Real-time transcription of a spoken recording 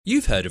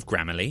You've heard of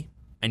Grammarly,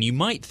 and you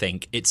might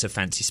think it's a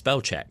fancy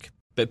spell check,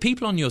 but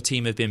people on your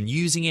team have been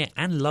using it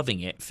and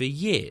loving it for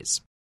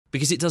years,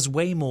 because it does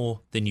way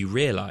more than you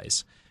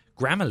realise.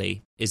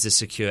 Grammarly is a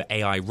secure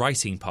AI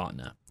writing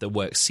partner that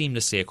works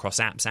seamlessly across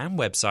apps and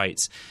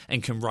websites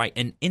and can write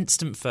an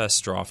instant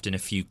first draft in a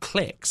few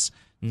clicks,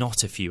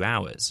 not a few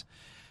hours.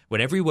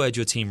 When every word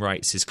your team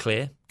writes is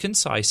clear,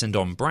 concise and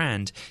on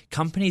brand,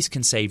 companies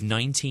can save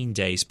 19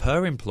 days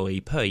per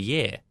employee per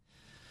year.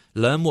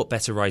 Learn what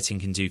better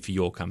writing can do for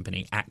your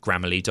company at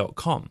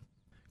Grammarly.com.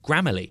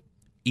 Grammarly.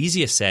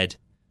 Easier said,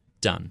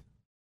 done.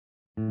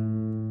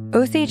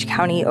 Osage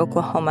County,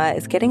 Oklahoma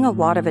is getting a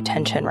lot of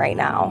attention right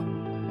now.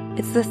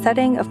 It's the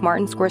setting of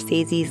Martin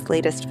Scorsese's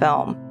latest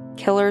film,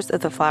 Killers of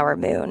the Flower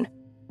Moon.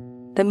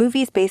 The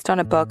movie's based on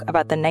a book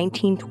about the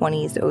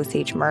 1920s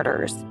Osage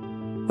murders,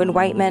 when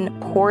white men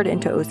poured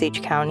into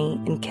Osage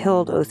County and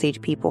killed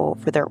Osage people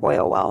for their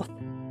oil wealth.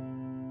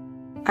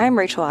 I'm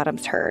Rachel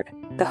Adams Heard,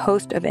 the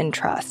host of In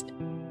Trust,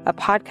 a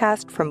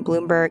podcast from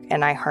Bloomberg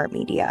and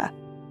iHeartMedia.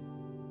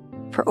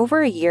 For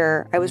over a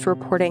year, I was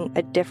reporting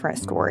a different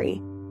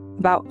story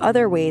about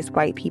other ways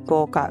white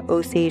people got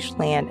Osage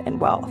land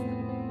and wealth,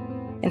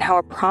 and how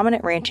a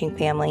prominent ranching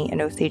family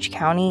in Osage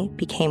County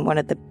became one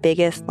of the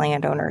biggest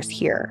landowners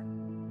here.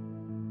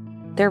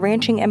 Their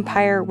ranching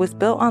empire was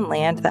built on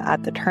land that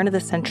at the turn of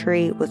the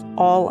century was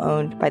all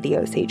owned by the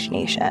Osage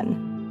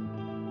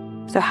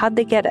Nation. So how'd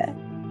they get it?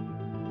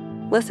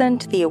 Listen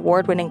to the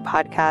award-winning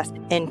podcast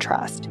In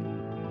Trust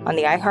on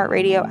the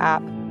iHeartRadio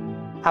app,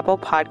 Apple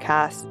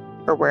Podcasts,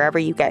 or wherever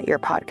you get your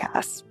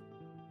podcasts.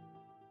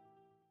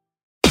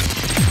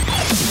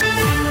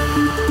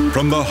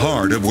 From the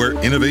heart of where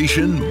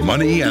innovation,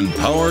 money, and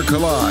power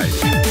collide,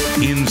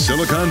 in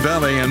Silicon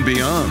Valley and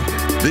beyond,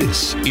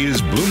 this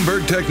is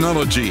Bloomberg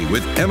Technology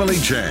with Emily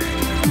Chang.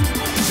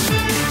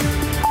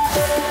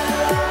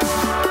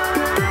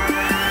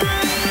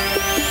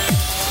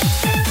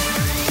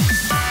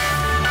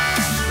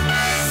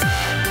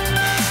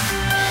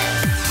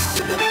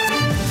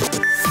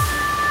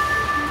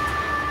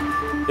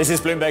 This is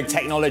Bloomberg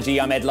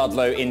Technology. I'm Ed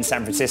Ludlow in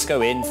San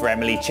Francisco, in for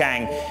Emily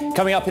Chang.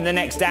 Coming up in the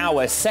next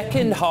hour,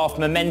 second half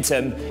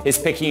momentum is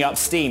picking up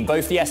steam.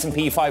 Both the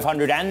S&P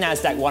 500 and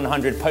NASDAQ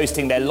 100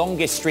 posting their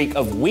longest streak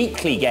of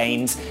weekly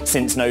gains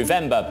since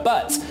November.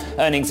 But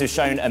earnings have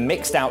shown a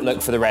mixed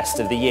outlook for the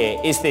rest of the year.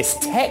 Is this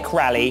tech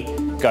rally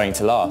going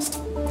to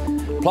last?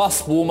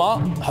 Plus,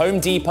 Walmart, Home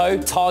Depot,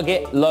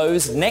 Target,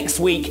 Lowe's. Next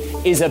week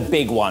is a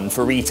big one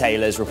for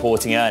retailers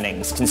reporting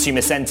earnings.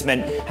 Consumer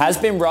sentiment has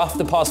been rough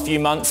the past few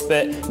months,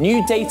 but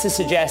new data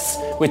suggests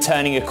we're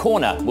turning a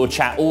corner. We'll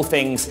chat all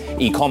things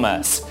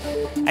e-commerce.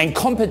 And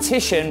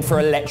competition for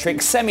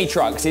electric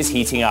semi-trucks is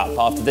heating up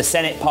after the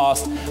Senate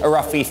passed a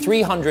roughly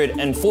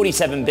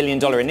 $347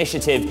 billion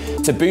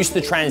initiative to boost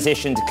the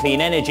transition to clean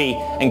energy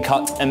and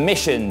cut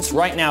emissions.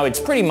 Right now, it's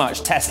pretty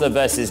much Tesla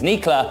versus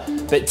Nikola,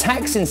 but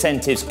tax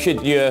incentives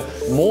could lure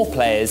more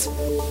players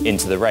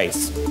into the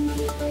race.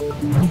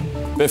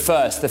 But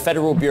first, the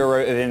Federal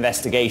Bureau of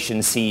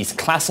Investigation seized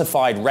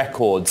classified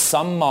records,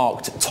 some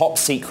marked top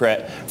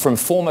secret, from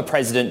former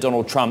President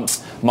Donald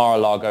Trump's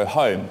Mar-a-Lago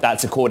home.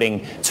 That's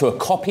according to a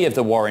copy of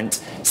the warrant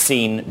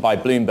seen by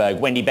Bloomberg.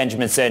 Wendy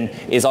Benjaminson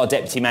is our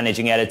deputy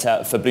managing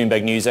editor for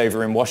Bloomberg News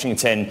over in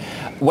Washington.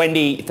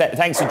 Wendy,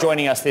 thanks for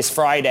joining us this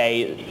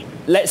Friday.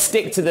 Let's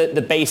stick to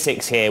the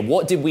basics here.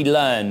 What did we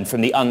learn from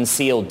the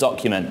unsealed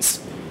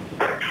documents?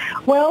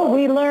 Well,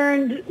 we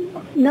learned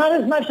not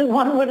as much as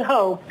one would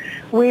hope.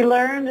 We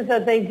learned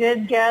that they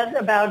did get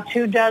about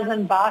 24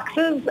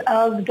 boxes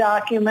of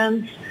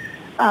documents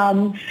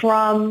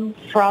from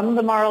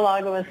the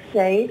Mar-a-Lago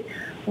estate.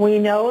 We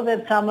know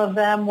that some of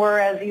them were,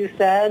 as you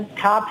said,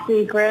 top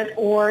secret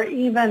or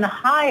even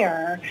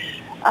higher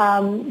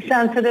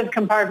sensitive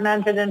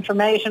compartmented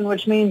information,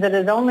 which means it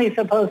is only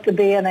supposed to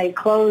be in a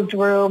closed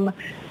room,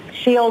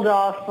 sealed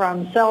off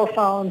from cell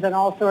phones and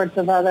all sorts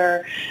of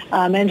other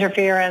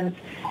interference.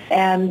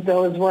 And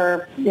those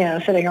were,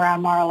 sitting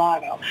around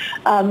Mar-a-Lago.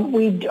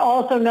 We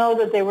also know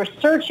that they were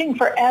searching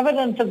for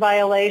evidence of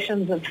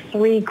violations of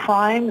 3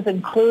 crimes,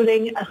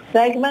 including a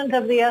segment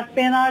of the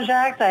Espionage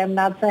Act. I am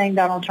not saying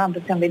Donald Trump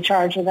is going to be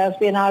charged with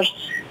espionage,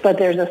 but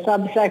there's a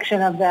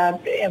subsection of that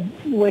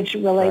which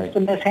relates to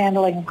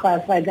mishandling of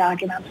classified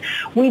documents.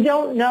 We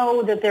don't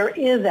know that there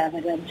is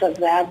evidence of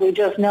that. We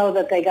just know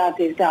that they got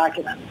these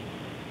documents.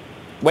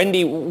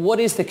 Wendy, what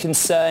is the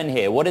concern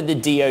here? What are the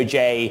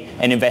DOJ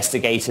and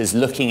investigators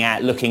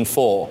looking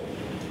for?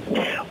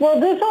 Well,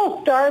 this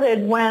all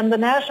started when the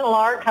National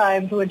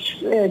Archives, which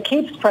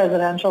keeps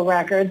presidential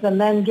records and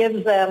then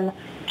gives them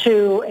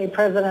to a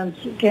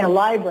president's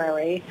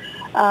library,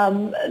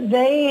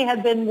 they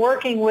had been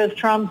working with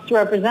Trump's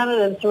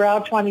representatives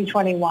throughout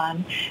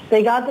 2021.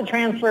 They got the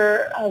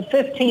transfer of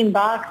 15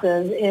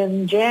 boxes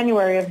in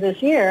January of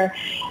this year,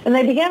 and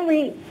they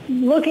began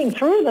looking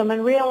through them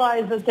and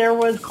realized that there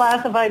was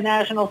classified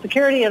national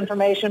security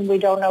information. We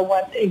don't know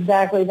what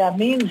exactly that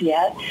means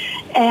yet.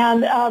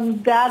 And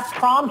that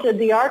prompted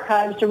the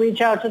archives to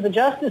reach out to the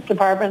Justice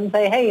Department and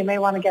say, hey, you may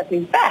want to get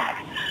these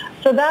back.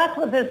 So that's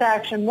what this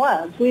action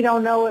was. We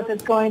don't know if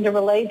it's going to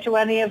relate to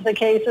any of the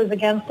cases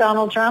against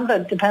Donald Trump.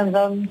 It depends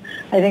on,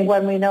 I think,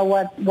 when we know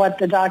what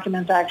the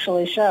documents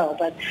actually show.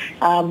 But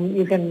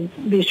you can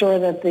be sure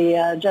that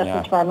the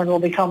Justice Department will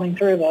be combing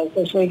through those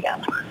this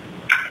weekend.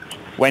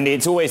 Wendy,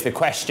 it's always the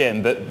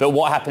question, but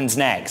what happens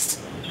next?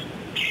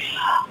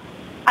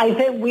 I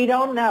think we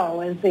don't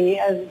know is the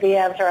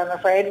answer, I'm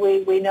afraid.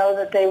 We know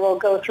that they will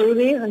go through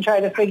these and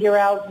try to figure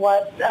out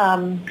what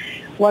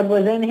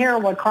was in here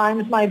and what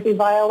crimes might be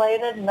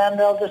violated, and then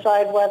they'll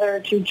decide whether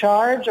to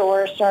charge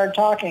or start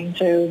talking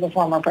to the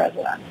former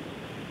president.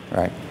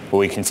 Right. Well,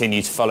 we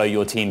continue to follow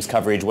your team's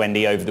coverage,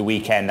 Wendy, over the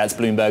weekend. That's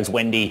Bloomberg's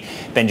Wendy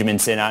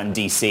Benjaminson out in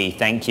D.C.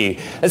 Thank you.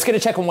 Let's get a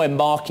check on where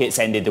markets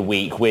ended the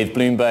week with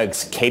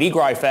Bloomberg's Katie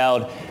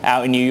Greifeld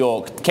out in New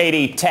York.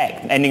 Katie,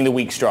 tech ending the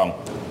week strong.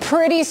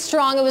 Pretty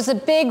strong. It was a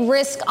big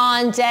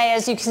risk-on day,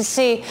 as you can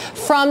see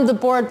from the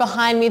board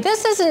behind me.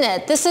 This isn't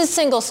it. This is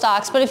single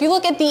stocks. But if you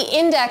look at the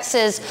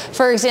indexes,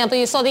 for example,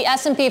 you saw the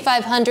S&P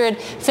 500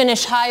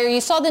 finish higher.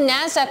 You saw the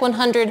NASDAQ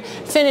 100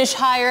 finish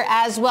higher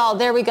as well.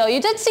 There we go.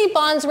 You did see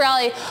bonds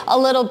rally a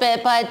little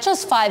bit, but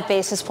just 5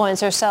 basis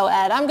points or so,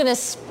 Ed. I'm going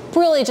to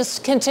really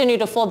just continue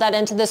to fold that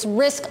into this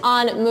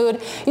risk-on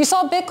mood. You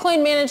saw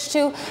Bitcoin manage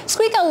to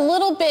squeak a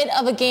little bit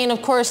of a gain.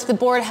 Of course, the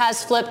board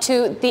has flipped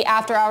to the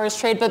after-hours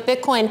trade, but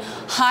Bitcoin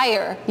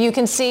higher. You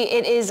can see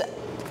it is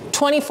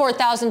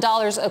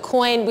 $24,000 a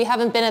coin. We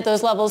haven't been at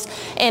those levels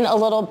in a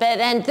little bit.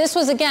 And this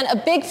was, again, a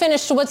big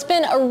finish to what's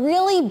been a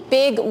really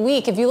big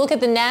week. If you look at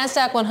the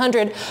NASDAQ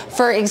 100,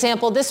 for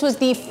example, this was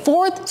the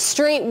 4th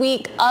straight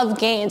week of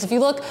gains. If you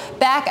look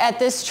back at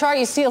this chart,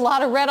 you see a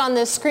lot of red on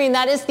this screen.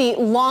 That is the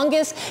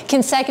longest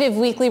consecutive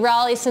weekly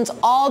rally since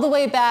all the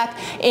way back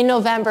in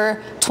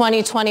November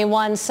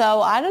 2021.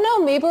 So I don't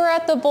know, maybe we're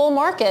at the bull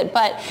market.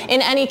 But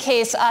in any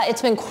case,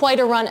 it's been quite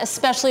a run,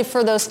 especially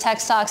for those tech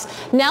stocks.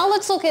 Now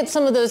let's look at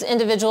some of those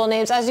individual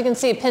names. As you can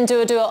see,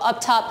 Pinduoduo up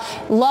top,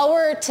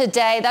 lower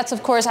today. That's,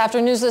 of course, after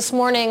news this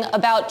morning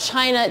about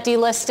China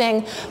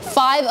delisting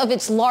 5 of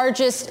its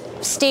largest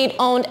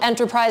state-owned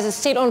enterprises,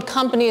 state-owned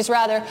companies,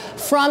 rather,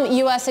 from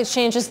U.S.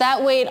 exchanges.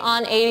 That weighed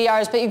on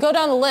ADRs. But you go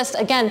down the list,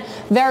 again,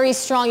 very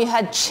strong. You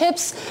had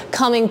Chips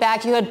coming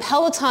back. You had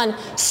Peloton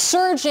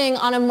surging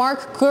on a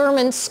Mark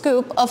Gurman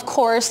scoop, of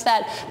course,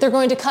 that they're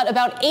going to cut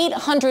about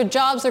 800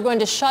 jobs. They're going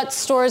to shut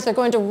stores. They're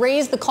going to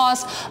raise the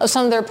cost of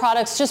some of their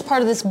products, just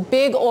part of this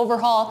big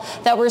overhaul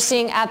that we're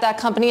seeing at that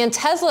company. And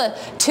Tesla,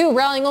 too,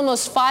 rallying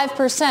almost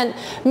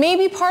 5%.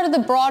 Maybe part of the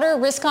broader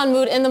risk-on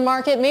mood in the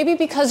market, maybe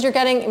because you're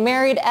getting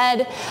married, Ed.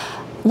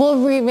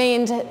 We'll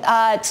remain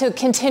to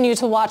continue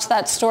to watch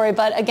that story.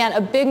 But again,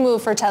 a big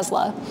move for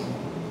Tesla.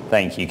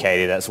 Thank you,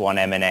 Katie. That's one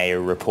M&A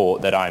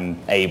report that I'm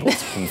able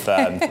to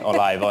confirm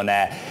live on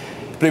air.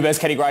 Bloomberg's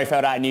Katie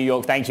Greifeld out in New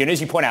York. Thank you. And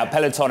as you point out,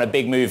 Peloton, a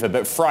big mover,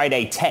 but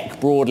Friday, tech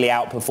broadly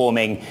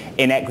outperforming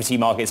in equity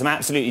markets. I'm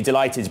absolutely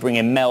delighted to bring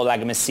in Mel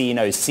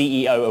Lagomasino,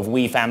 CEO of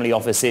We Family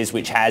Offices,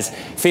 which has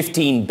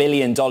 $15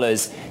 billion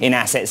in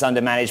assets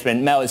under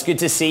management. Mel, it's good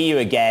to see you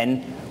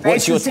again.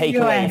 What's your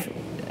takeaway?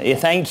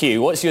 Thank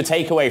you. What's your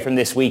takeaway from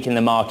this week in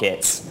the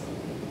markets?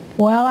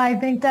 Well, I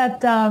think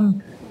that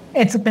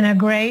it's been a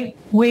great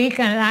week,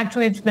 and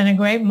actually it's been a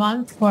great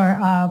month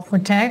for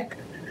tech.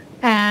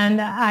 And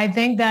I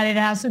think that it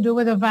has to do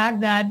with the fact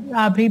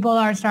that people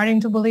are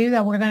starting to believe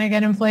that we're going to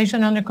get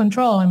inflation under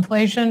control.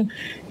 Inflation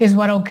is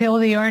what will kill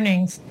the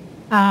earnings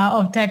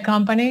of tech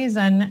companies.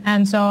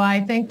 And so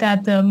I think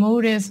that the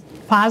mood is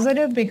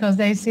positive because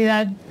they see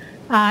that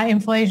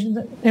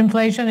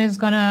inflation is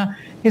going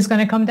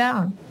to come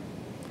down.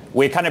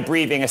 We're kind of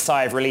breathing a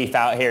sigh of relief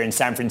out here in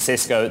San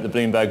Francisco at the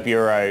Bloomberg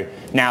Bureau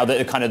now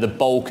that the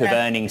bulk of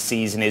earnings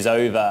season is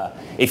over.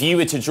 If you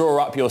were to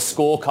draw up your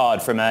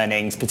scorecard from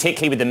earnings,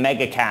 particularly with the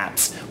mega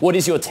caps, what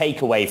is your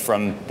takeaway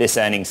from this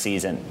earnings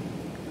season?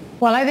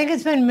 Well, I think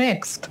it's been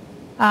mixed.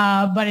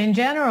 But in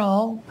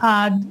general,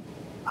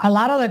 a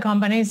lot of the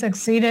companies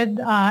exceeded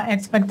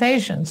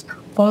expectations,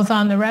 both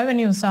on the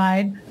revenue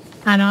side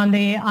and on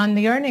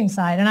the earnings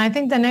side. And I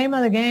think the name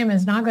of the game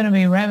is not going to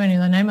be revenue.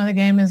 The name of the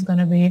game is going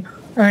to be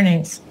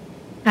earnings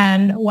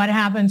and what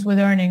happens with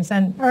earnings.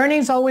 And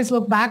earnings always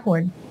look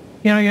backward.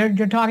 You know,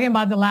 you're talking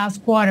about the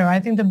last quarter. I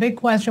think the big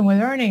question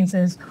with earnings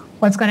is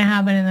what's going to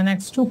happen in the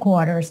next 2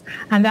 quarters.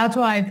 And that's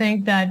why I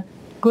think that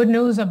good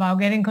news about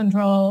getting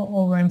control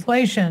over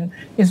inflation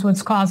is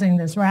what's causing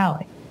this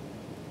rally.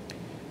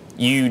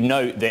 You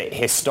note that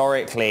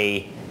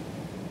historically,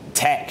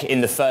 tech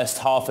in the first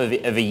half of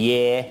a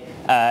year,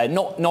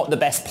 not the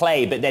best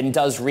play, but then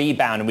does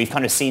rebound, and we've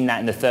kind of seen that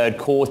in the third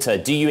quarter.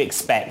 Do you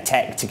expect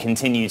tech to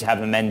continue to have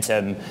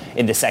momentum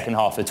in the second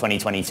half of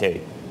 2022?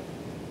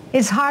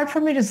 It's hard for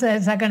me to say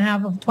second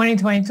half of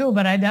 2022,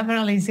 but I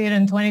definitely see it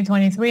in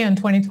 2023 and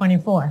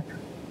 2024.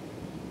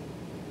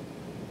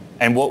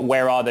 And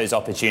where are those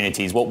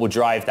opportunities? What will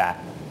drive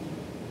that?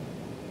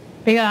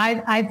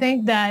 Because I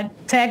think that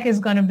tech is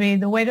going to be,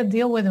 the way to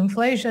deal with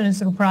inflation is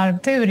through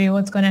productivity.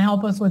 What's going to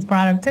help us with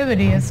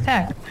productivity is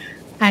tech.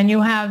 And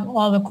you have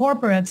all the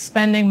corporates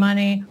spending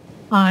money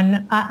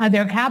on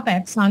their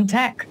CapEx on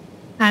tech.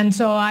 And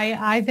so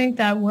I think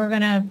that we're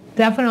going to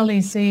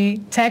definitely see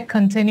tech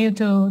continue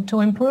to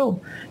improve.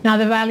 Now,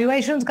 the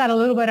valuations got a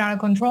little bit out of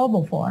control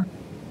before.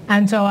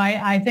 And so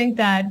I think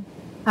that,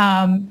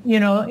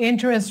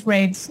 interest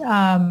rates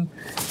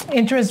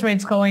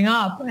going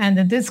up and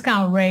the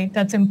discount rate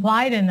that's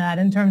implied in that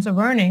in terms of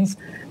earnings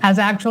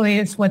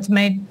is what's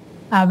made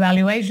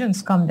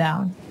valuations come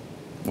down.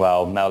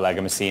 Well, Mel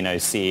Lagomasino,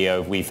 CEO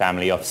of We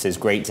Family Offices,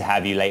 great to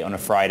have you late on a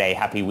Friday.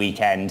 Happy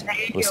weekend.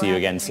 We'll see you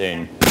again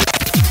soon.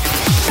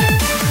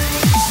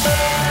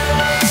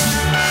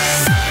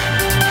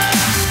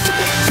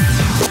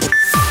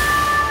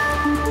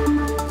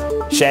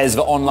 Shares of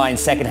online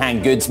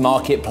second-hand goods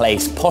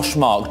marketplace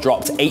Poshmark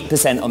dropped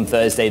 8% on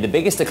Thursday, the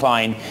biggest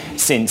decline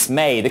since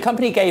May. The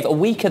company gave a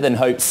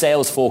weaker-than-hoped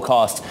sales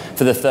forecast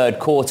for the third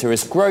quarter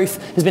as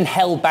growth has been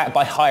held back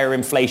by higher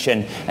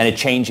inflation and a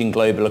changing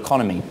global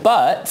economy.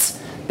 But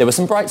there were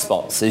some bright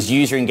spots as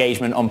user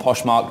engagement on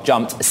Poshmark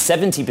jumped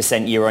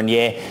 70% year on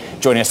year.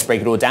 Joining us to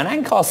break it all down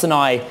and cast an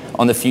eye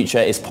on the future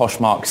is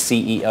Poshmark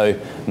CEO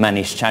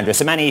Manish Chandra.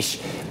 So Manish,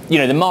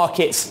 the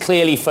market's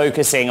clearly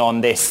focusing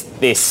on this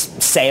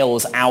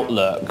sales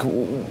outlook.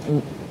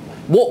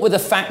 What were the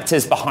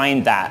factors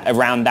behind that,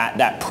 around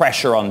that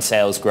pressure on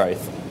sales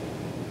growth?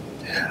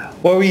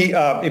 Well,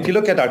 if you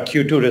look at our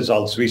Q2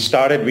 results,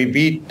 we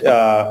beat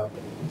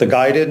the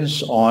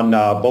guidance on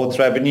both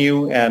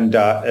revenue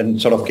and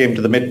sort of came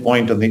to the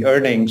midpoint on the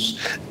earnings.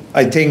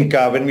 I think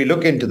when we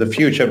look into the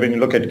future, when we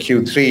look at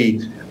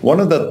Q3, one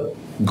of the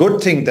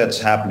good things that's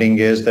happening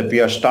is that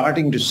we are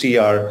starting to see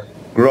our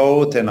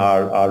growth and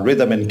our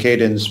rhythm and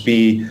cadence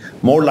be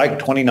more like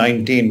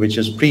 2019, which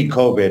is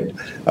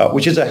pre-COVID,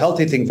 which is a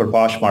healthy thing for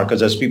Poshmark,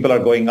 because as people are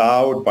going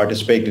out,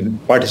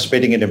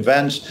 participating in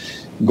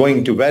events,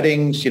 going to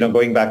weddings,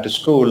 going back to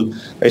school,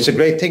 it's a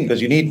great thing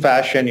because you need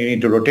fashion, you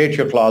need to rotate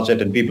your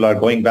closet, and people are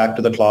going back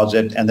to the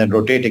closet and then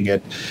rotating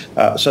it.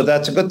 So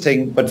that's a good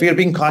thing, but we are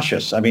being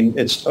cautious. I mean,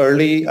 it's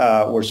early.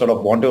 We're sort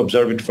of want to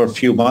observe it for a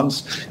few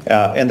months,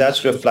 and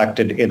that's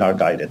reflected in our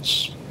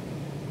guidance.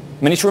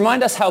 Manish,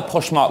 remind us how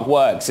Poshmark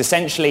works.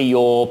 Essentially,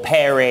 you're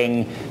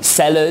pairing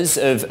sellers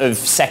of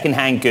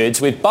second-hand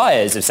goods with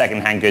buyers of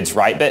second-hand goods,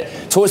 right? But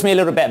talk to me a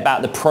little bit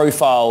about the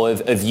profile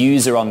of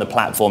user on the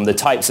platform, the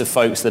types of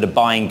folks that are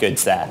buying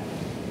goods there.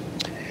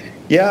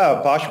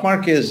 Yeah,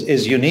 Poshmark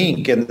is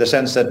unique in the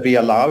sense that we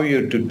allow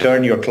you to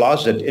turn your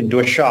closet into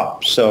a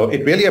shop. So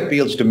it really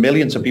appeals to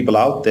millions of people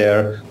out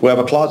there who have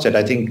a closet.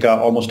 I think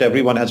almost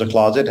everyone has a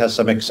closet, has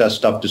some excess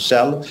stuff to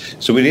sell.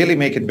 So we really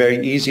make it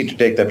very easy to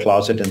take that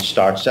closet and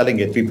start selling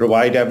it. We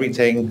provide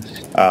everything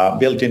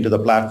built into the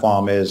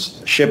platform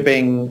is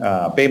shipping,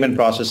 payment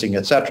processing,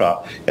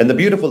 etc. And the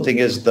beautiful thing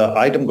is the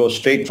item goes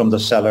straight from the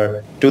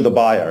seller to the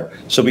buyer.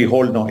 So we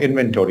hold no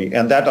inventory.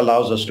 And that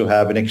allows us to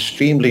have an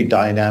extremely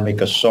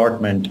dynamic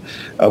assortment,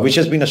 which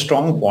has been a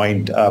strong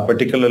point,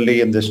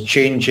 particularly in this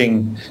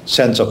changing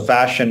sense of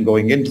fashion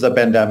going into the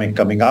pandemic,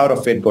 coming out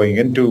of it, going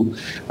into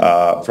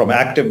from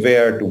active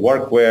wear to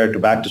work wear to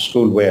back to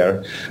school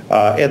wear.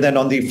 And then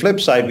on the flip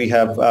side, we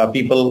have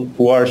people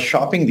who are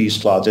shopping these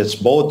closets,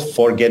 both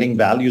for getting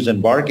values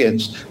and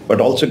bargains, but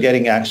also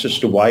getting access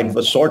to wide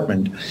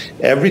assortment.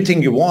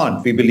 Everything you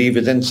want, we believe,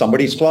 is in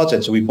somebody's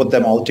closet. So we put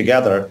them all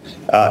together.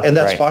 And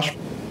that's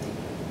Poshmark.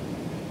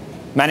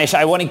 Manish,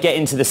 I want to get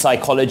into the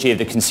psychology of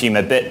the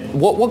consumer, but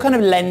what kind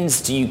of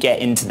lens do you get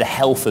into the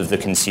health of the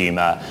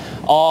consumer?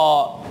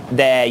 Are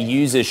there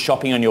users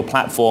shopping on your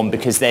platform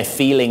because they're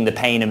feeling the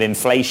pain of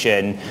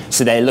inflation,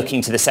 so they're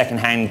looking to the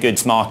second-hand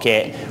goods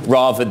market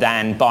rather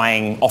than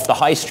buying off the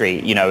high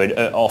street,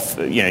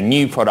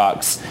 new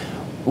products?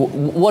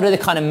 What are the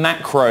kind of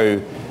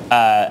macro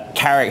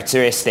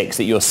characteristics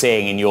that you're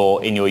seeing in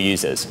your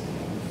users?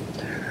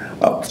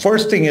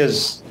 First thing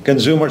is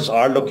consumers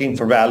are looking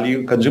for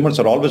value. Consumers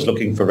are always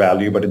looking for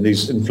value, but in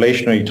these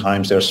inflationary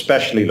times, they're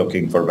especially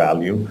looking for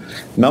value.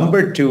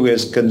 Number two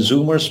is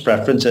consumers'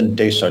 preference and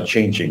tastes are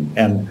changing.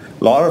 And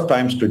a lot of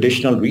times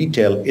traditional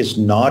retail is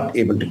not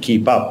able to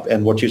keep up.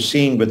 And what you're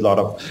seeing with a lot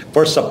of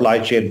first supply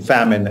chain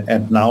famine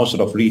and now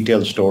sort of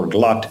retail store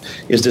glut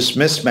is this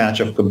mismatch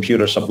of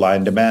consumer supply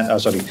and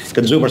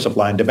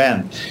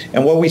demand.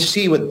 And what we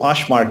see with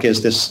Poshmark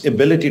is this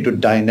ability to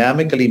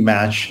dynamically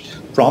match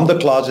from the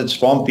closets,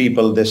 from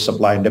people, this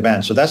supply and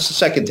demand. So that's the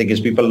second thing is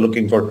people are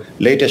looking for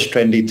latest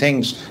trendy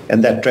things,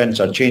 and that trends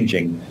are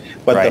changing.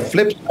 But the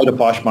flip side of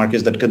Poshmark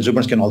is that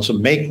consumers can also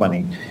make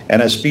money.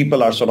 And as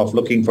people are sort of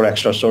looking for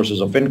extra sources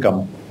of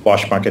income,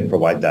 Poshmark can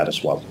provide that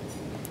as well.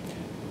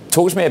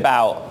 Talk to me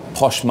about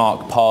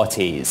Poshmark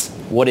parties.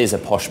 What is a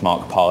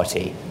Poshmark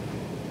party?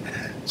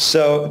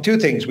 So two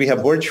things. We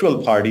have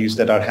virtual parties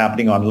that are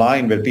happening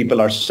online where people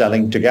are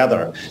selling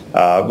together.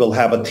 We'll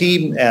have a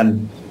theme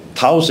and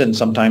thousands,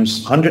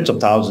 sometimes hundreds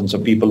of thousands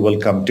of people will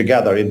come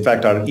together. In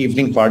fact, our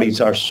evening parties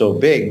are so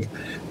big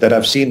that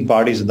I've seen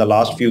parties in the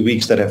last few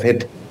weeks that have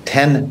hit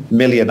 10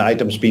 million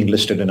items being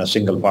listed in a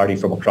single party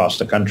from across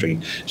the country.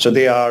 So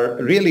they are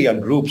really a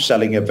group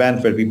selling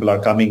event where people are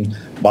coming,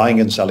 buying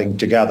and selling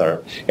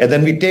together. And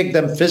then we take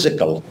them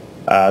physical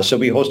So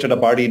we hosted a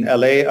party in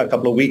LA a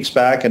couple of weeks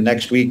back, and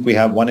next week we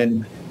have one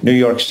in New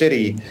York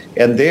City.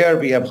 And there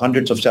we have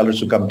hundreds of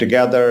sellers who come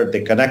together, they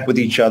connect with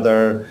each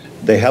other,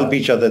 they help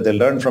each other, they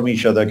learn from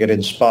each other, get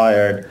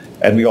inspired.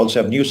 And we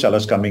also have new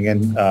sellers coming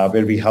in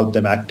where we help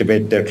them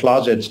activate their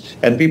closets.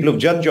 And people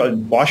who've just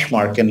joined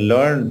Poshmark can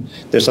learn,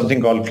 there's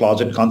something called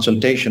closet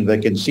consultation. They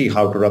can see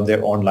how to run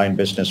their online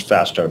business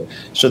faster.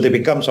 So they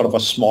become sort of a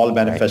small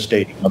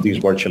manifestation of these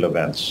virtual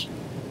events.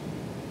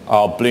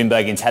 Our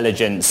Bloomberg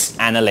Intelligence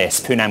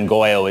analyst, Poonam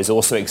Goyal, is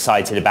also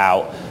excited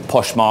about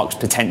Poshmark's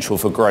potential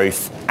for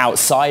growth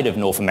outside of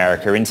North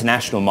America,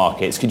 international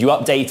markets. Could you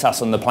update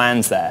us on the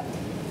plans there?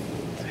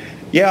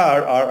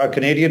 Yeah, our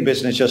Canadian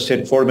business just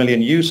hit 4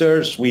 million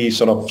users. We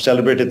sort of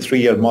celebrated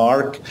 3-year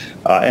mark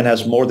and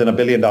has more than $1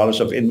 billion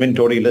of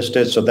inventory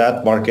listed. So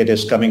that market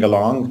is coming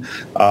along.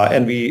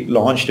 And we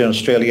launched in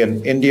Australia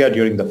and India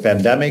during the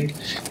pandemic.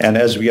 And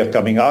as we are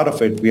coming out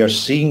of it, we are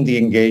seeing the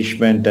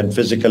engagement and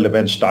physical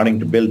events starting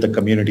to build the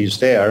communities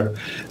there.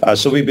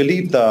 So we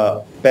believe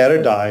the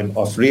paradigm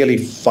of really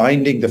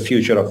finding the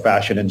future of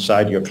fashion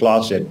inside your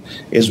closet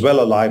is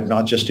well alive,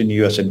 not just in the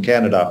US and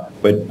Canada,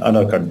 but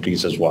other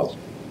countries as well.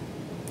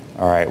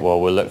 All right, well,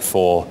 we'll look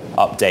for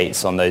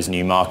updates on those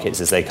new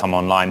markets as they come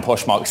online.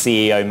 Poshmark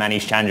CEO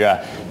Manish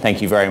Chandra,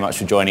 thank you very much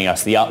for joining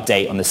us. The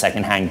update on the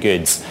second-hand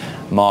goods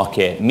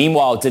market.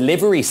 Meanwhile,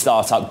 delivery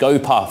startup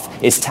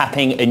GoPuff is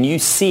tapping a new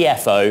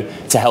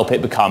CFO to help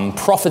it become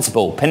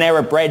profitable.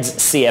 Panera Bread's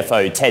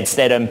CFO, Ted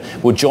Stedham,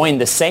 will join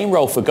the same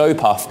role for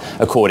GoPuff,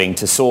 according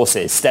to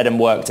sources. Stedham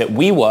worked at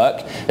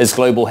WeWork as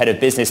global head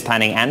of business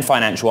planning and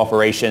financial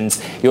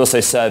operations. He also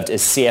served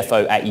as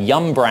CFO at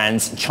Yum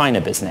Brands' China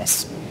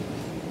business.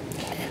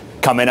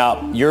 Coming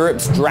up,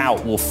 Europe's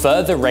drought will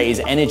further raise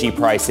energy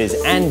prices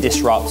and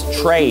disrupt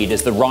trade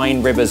as the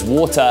Rhine River's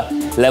water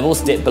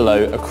levels dip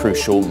below a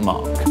crucial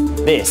mark.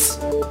 This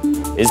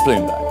is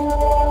Bloomberg.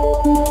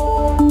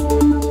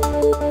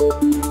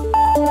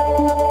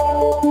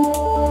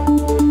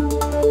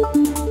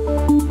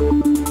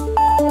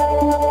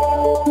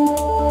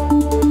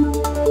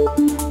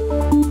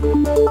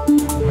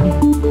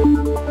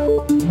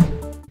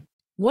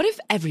 What if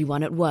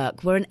everyone at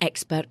work were an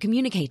expert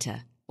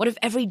communicator? What if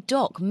every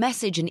doc,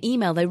 message and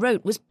email they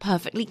wrote was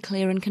perfectly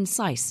clear and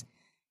concise?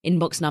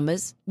 Inbox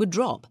numbers would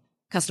drop,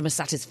 customer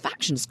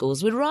satisfaction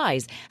scores would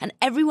rise, and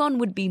everyone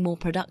would be more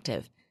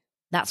productive.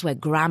 That's where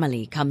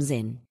Grammarly comes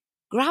in.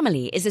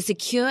 Grammarly is a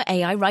secure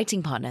AI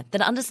writing partner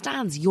that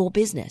understands your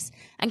business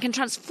and can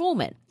transform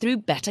it through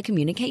better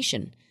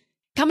communication.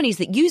 Companies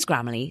that use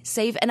Grammarly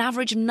save an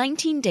average of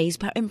 19 days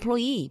per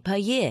employee per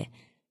year.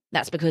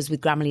 That's because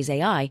with Grammarly's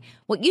AI,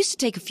 what used to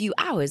take a few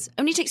hours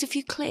only takes a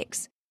few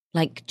clicks.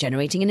 Like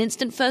generating an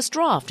instant first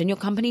draft in your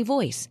company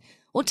voice,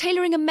 or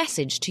tailoring a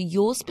message to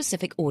your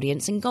specific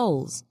audience and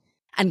goals.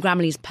 And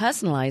Grammarly's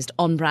personalized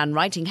on-brand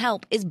writing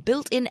help is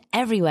built in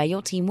everywhere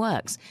your team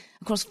works,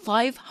 across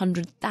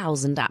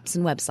 500,000 apps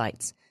and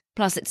websites.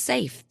 Plus, it's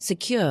safe,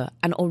 secure,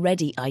 and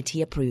already IT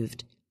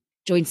approved.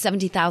 Join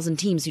 70,000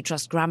 teams who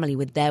trust Grammarly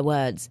with their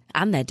words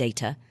and their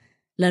data.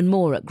 Learn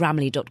more at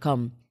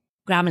Grammarly.com.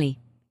 Grammarly.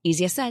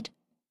 Easier said,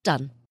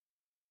 done.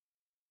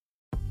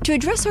 To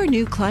address our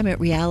new climate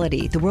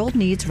reality, the world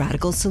needs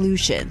radical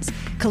solutions.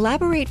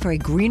 Collaborate for a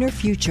greener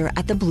future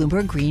at the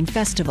Bloomberg Green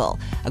Festival,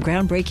 a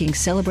groundbreaking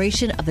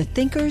celebration of the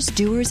thinkers,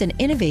 doers, and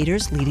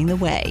innovators leading the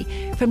way.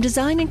 From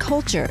design and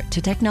culture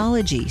to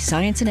technology,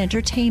 science, and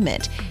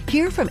entertainment,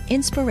 hear from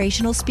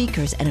inspirational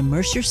speakers and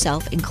immerse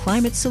yourself in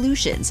climate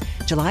solutions.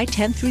 July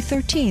 10th through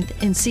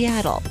 13th in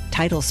Seattle.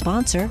 Title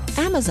sponsor,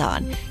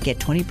 Amazon. Get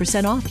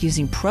 20% off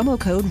using promo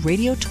code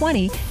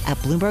Radio20 at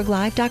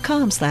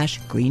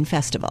BloombergLive.com/Green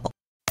Festival.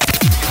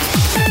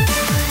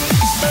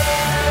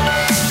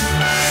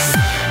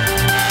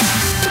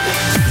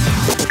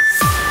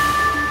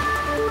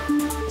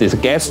 The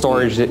gas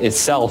storage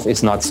itself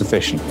is not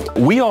sufficient.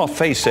 We are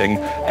facing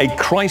a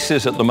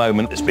crisis at the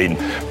moment. It's been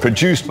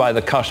produced by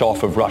the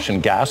cut-off of Russian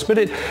gas, but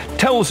it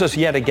tells us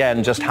yet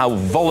again just how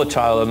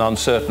volatile and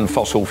uncertain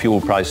fossil fuel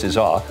prices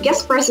are.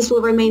 Gas prices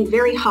will remain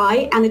very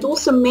high, and it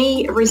also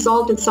may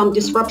result in some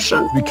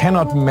disruption. We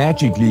cannot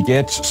magically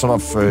get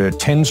sort of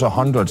tens or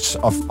hundreds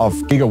of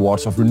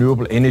gigawatts of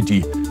renewable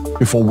energy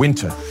before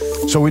winter.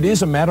 So it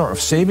is a matter of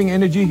saving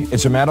energy.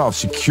 It's a matter of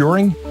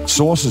securing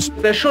sources.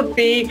 There should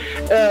be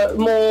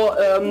more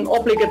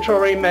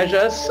obligatory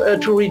measures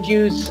to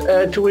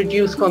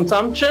reduce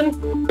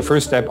consumption. The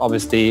first step,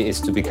 obviously,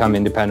 is to become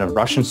independent of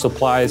Russian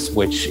supplies,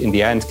 which in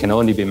the end can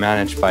only be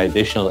managed by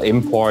additional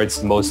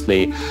imports,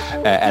 mostly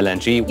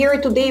LNG. Here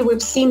today,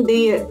 we've seen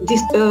the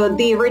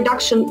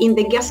reduction in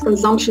the gas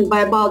consumption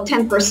by about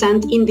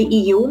 10% in the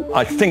EU.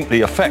 I think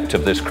the effect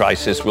of this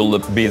crisis will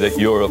be that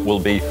Europe will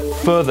be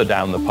further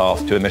down the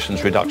path to emissions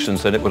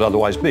reductions than it would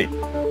otherwise be.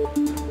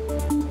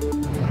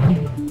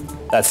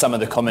 That's some of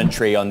the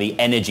commentary on the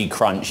energy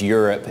crunch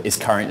Europe is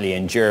currently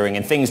enduring,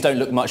 and things don't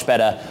look much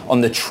better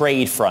on the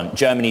trade front.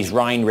 Germany's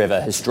Rhine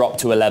River has dropped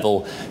to a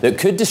level that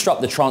could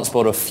disrupt the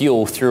transport of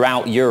fuel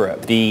throughout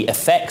Europe. The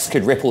effects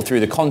could ripple through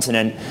the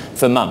continent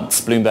for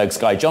months. Bloomberg's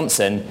Guy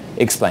Johnson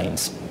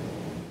explains.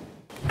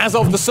 As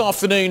of this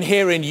afternoon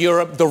here in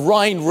Europe, the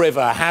Rhine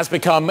River has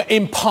become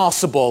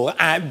impassable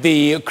at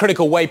the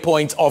critical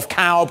waypoint of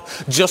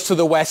Kaub, just to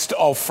the west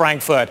of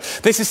Frankfurt.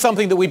 This is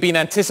something that we've been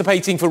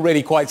anticipating for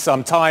really quite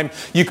some time.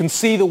 You can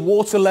see the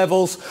water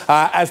levels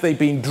as they've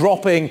been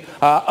dropping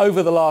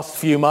over the last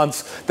few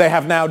months. They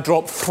have now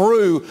dropped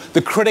through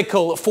the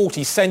critical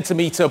 40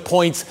 centimetre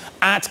point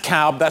at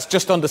Kaub. That's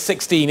just under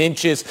 16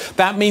 inches.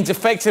 That means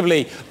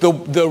effectively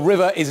the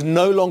river is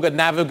no longer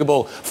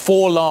navigable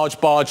for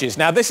large barges.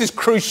 Now, this is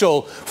crucial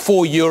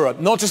for Europe,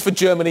 not just for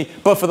Germany,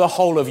 but for the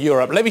whole of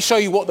Europe. Let me show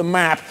you what the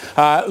map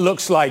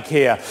looks like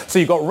here. So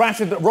you've got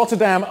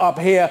Rotterdam up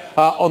here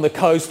on the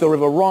coast. The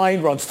River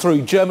Rhine runs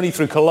through Germany,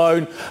 through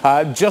Cologne,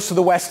 just to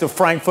the west of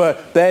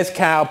Frankfurt. There's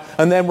Kaub,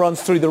 and then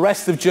runs through the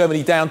rest of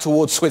Germany down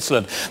towards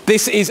Switzerland.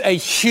 This is a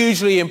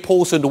hugely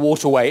important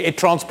waterway. It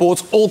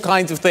transports all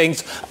kinds of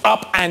things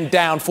up and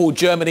down for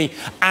Germany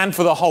and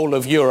for the whole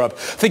of Europe.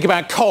 Think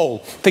about coal,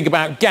 think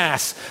about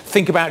gas,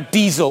 think about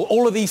diesel.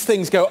 All of these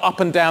things go up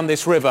and down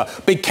this river.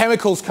 Big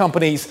chemicals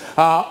companies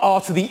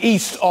are to the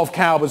east of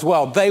Kaub as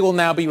well. They will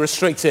now be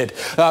restricted.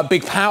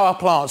 Big power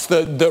plants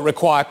that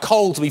require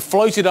coal to be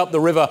floated up the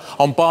river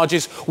on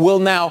barges will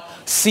now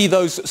see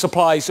those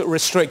supplies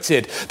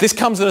restricted. This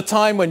comes at a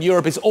time when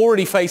Europe is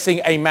already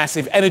facing a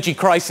massive energy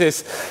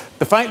crisis.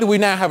 The fact that we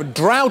now have a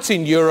drought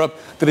in Europe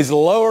that is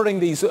lowering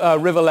these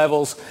river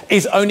levels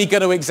is only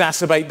going to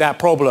exacerbate that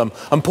problem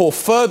and pour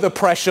further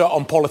pressure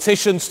on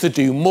politicians to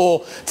do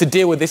more to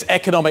deal with this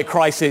economic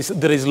crisis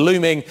that is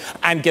looming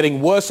and getting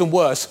worse and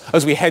worse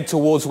as we head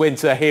towards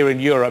winter here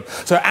in Europe.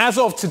 So as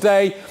of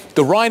today,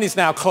 the Rhine is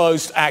now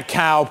closed at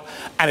Kaub,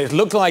 and it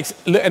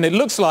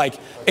looks like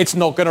it's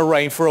not going to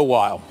rain for a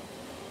while.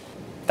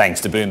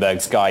 Thanks to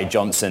Bloomberg's Guy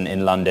Johnson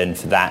in London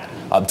for that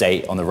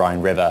update on the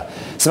Rhine River.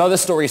 Some other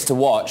stories to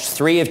watch.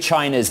 3 of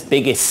China's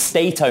biggest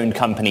state-owned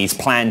companies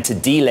plan to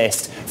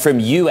delist from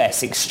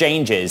US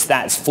exchanges.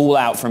 That's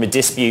fallout from a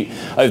dispute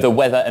over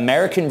whether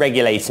American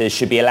regulators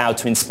should be allowed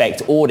to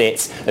inspect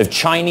audits of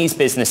Chinese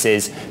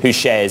businesses whose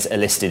shares are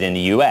listed in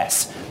the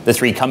US. The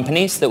 3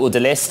 companies that will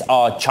delist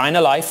are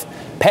China Life,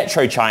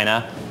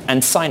 PetroChina,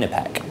 and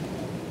Sinopec.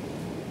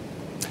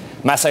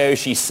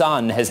 Masayoshi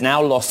Son has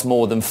now lost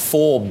more than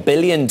 $4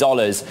 billion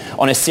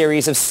on a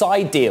series of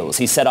side deals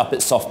he set up at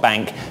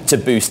SoftBank to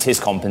boost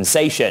his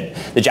compensation.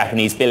 The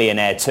Japanese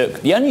billionaire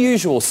took the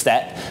unusual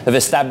step of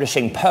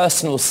establishing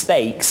personal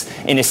stakes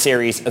in a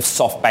series of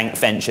SoftBank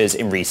ventures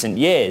in recent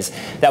years.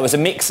 That was a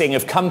mixing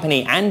of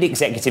company and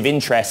executive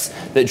interests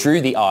that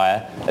drew the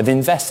ire of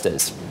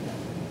investors.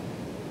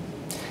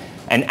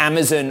 And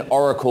Amazon,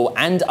 Oracle,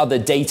 and other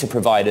data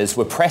providers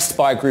were pressed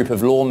by a group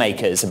of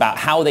lawmakers about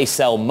how they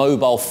sell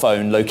mobile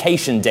phone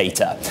location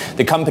data.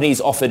 The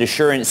companies offered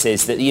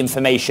assurances that the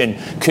information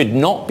could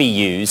not be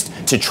used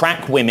to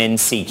track women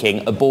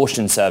seeking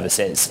abortion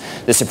services.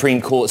 The Supreme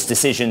Court's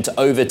decision to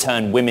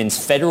overturn women's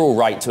federal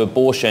right to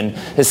abortion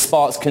has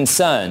sparked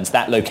concerns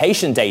that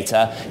location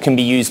data can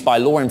be used by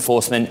law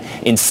enforcement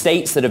in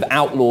states that have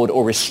outlawed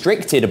or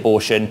restricted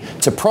abortion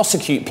to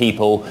prosecute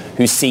people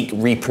who seek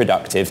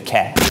reproductive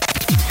care.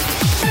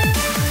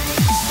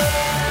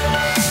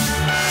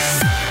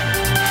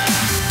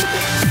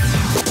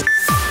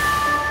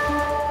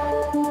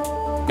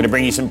 Going to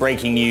bring you some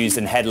breaking news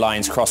and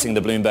headlines crossing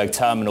the Bloomberg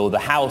terminal. The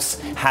House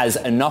has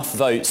enough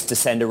votes to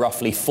send a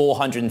roughly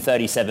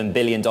 $437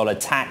 billion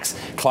tax,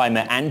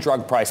 climate and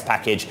drug price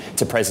package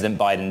to President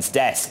Biden's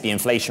desk. The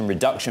Inflation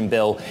Reduction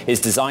Bill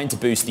is designed to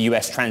boost the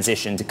US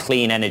transition to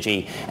clean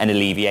energy and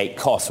alleviate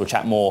costs. We'll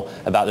chat more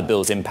about the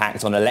bill's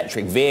impact on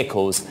electric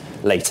vehicles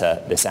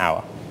later this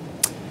hour.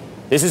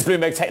 This is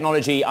Bloomberg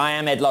Technology. I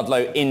am Ed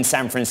Ludlow in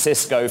San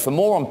Francisco. For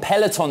more on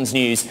Peloton's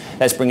news,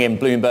 let's bring in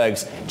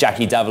Bloomberg's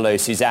Jackie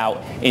Davalos, who's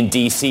out in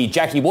D.C.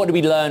 Jackie, what did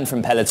we learn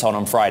from Peloton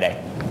on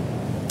Friday?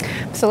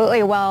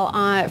 Absolutely.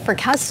 Well, for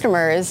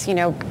customers,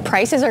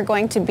 prices are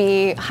going to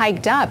be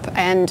hiked up,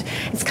 and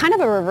it's kind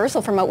of a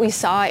reversal from what we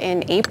saw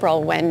in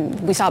April when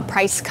we saw a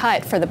price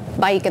cut for the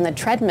bike and the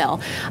treadmill.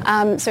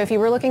 So if you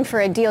were looking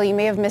for a deal, you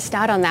may have missed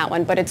out on that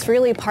one, but it's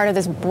really part of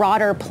this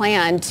broader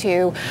plan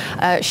to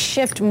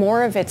shift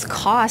more of its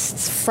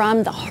costs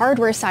from the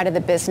hardware side of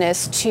the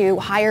business to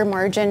higher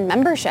margin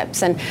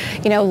memberships. And,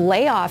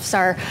 layoffs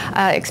are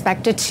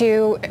expected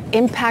to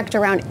impact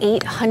around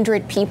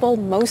 800 people,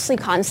 mostly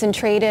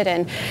concentrated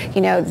in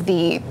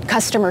the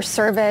customer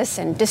service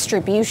and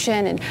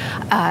distribution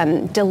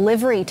and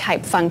delivery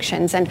type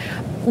functions. And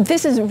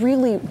this is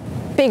really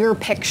bigger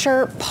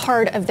picture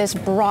part of this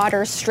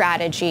broader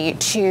strategy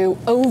to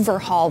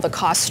overhaul the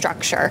cost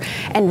structure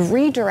and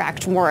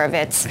redirect more of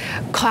its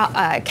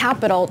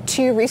capital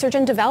to research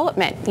and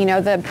development.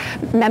 The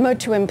memo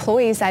to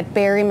employees that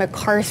Barry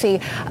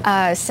McCarthy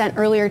sent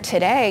earlier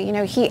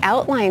today, he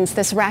outlines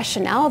this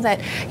rationale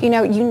that,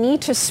 you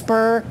need to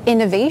spur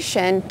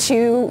innovation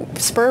to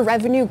spur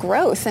revenue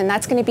growth. And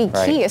that's going to be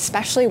key,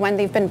 especially when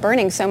they've been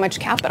burning so much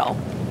capital.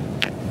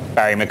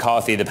 Barry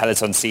McCarthy, the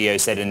Peloton CEO,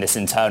 said in this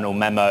internal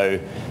memo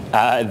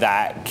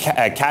that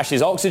cash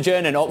is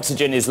oxygen and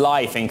oxygen is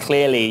life, and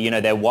clearly,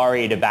 they're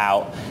worried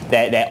about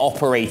their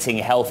operating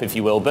health, if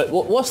you will. But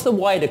what's the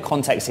wider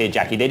context here,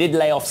 Jackie? They did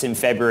layoffs in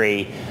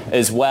February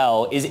as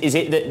well. Is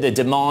it that the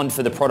demand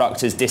for the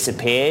product has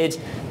disappeared,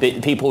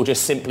 that people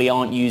just simply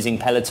aren't using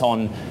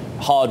Peloton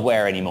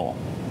hardware anymore?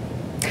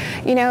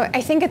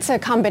 I think it's a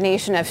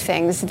combination of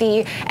things.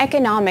 The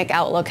economic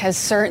outlook has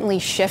certainly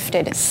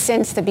shifted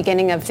since the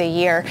beginning of the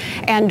year.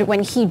 And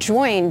when he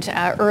joined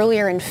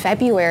earlier in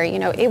February,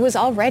 it was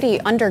already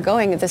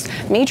undergoing this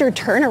major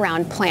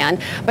turnaround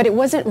plan, but it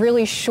wasn't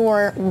really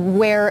sure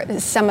where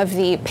some of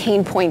the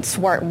pain points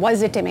were.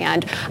 Was it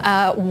demand?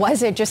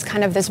 Was it just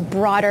kind of this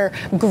broader,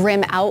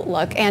 grim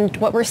outlook? And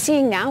what we're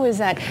seeing now is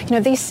that,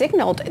 they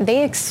signaled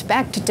they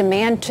expect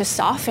demand to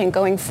soften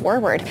going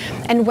forward.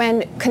 And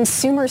when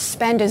consumer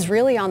spend is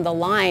really on the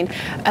line,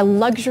 a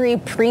luxury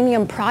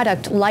premium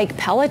product like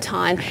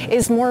Peloton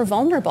is more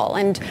vulnerable.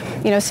 And,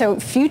 so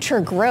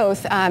future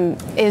growth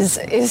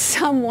is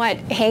somewhat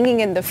hanging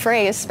in the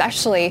fray,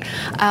 especially,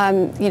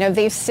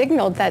 they've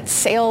signaled that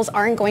sales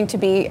aren't going to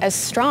be as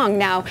strong.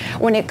 Now,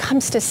 when it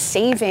comes to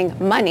saving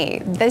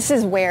money, this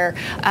is where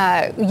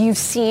you've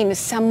seen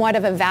somewhat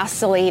of a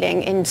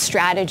vacillating in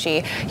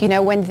strategy.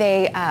 When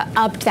they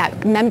upped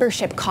that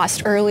membership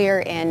cost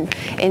earlier in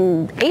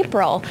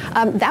April,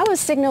 that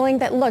was signaling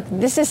that, look,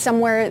 this is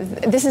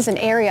an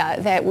area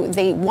that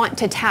they want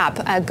to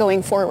tap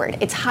going forward.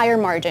 It's higher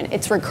margin,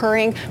 it's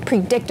recurring,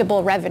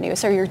 predictable revenue.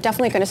 So you're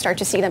definitely going to start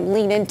to see them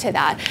lean into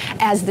that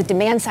as the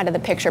demand side of the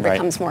picture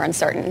becomes more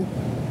uncertain.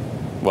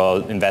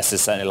 Well,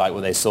 investors certainly like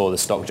what they saw, the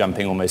stock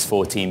jumping almost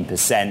 14%.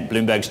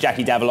 Bloomberg's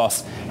Jackie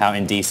Davalos out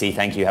in DC.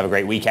 Thank you. Have a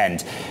great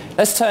weekend.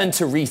 Let's turn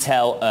to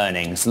retail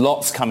earnings.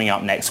 Lots coming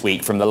up next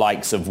week from the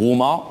likes of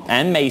Walmart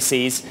and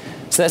Macy's.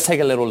 So let's take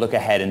a little look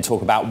ahead and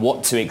talk about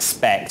what to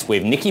expect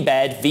with Nikki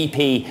Baird,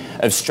 VP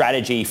of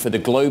Strategy for the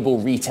global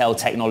retail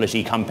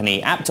technology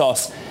company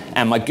Aptos,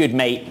 and my good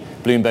mate,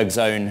 Bloomberg's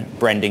own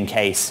Brendan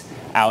Case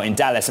out in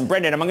Dallas. And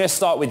Brendan, I'm going to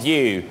start with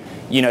you.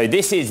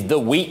 This is the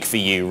week for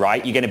you,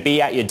 right? You're going to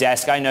be at your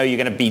desk. I know you're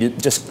going to be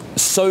just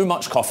so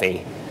much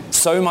coffee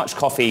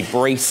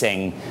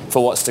bracing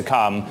for what's to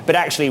come. But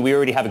actually, we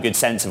already have a good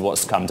sense of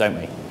what's to come, don't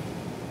we?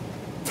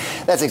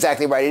 That's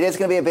exactly right. It is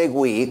going to be a big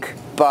week,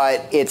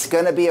 but it's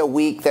going to be a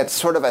week that's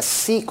sort of a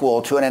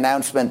sequel to an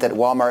announcement that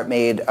Walmart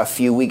made a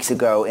few weeks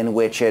ago in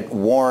which it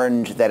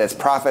warned that its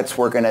profits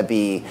were going to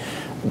be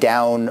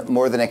down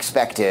more than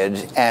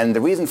expected. And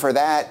the reason for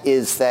that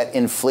is that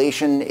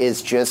inflation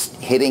is just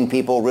hitting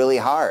people really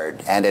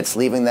hard, and it's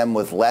leaving them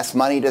with less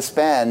money to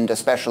spend,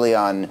 especially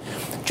on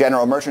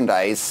general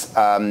merchandise,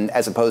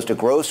 as opposed to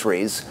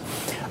groceries.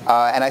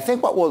 And I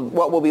think what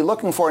we'll be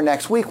looking for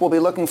next week, we'll be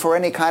looking for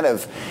any kind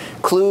of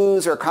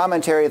clues or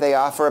commentary they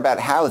offer about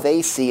how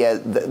they see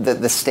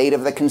the state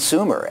of the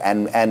consumer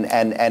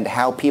and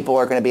how people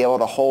are going to be able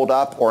to hold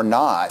up or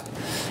not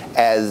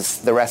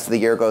as the rest of the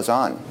year goes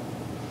on.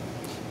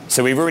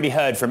 So we've already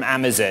heard from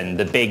Amazon,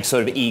 the big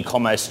sort of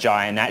e-commerce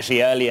giant.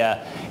 Actually,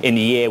 earlier in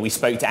the year, we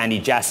spoke to Andy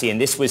Jassy, and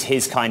this was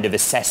his kind of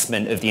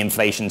assessment of the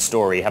inflation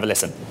story. Have a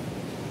listen.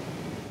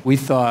 We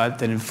thought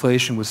that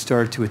inflation would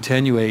start to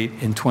attenuate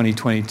in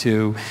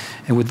 2022,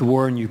 and with the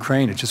war in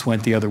Ukraine, it just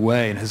went the other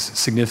way and has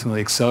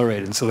significantly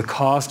accelerated. And so the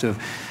cost of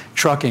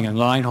trucking and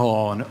line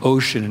haul and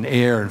ocean and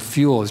air and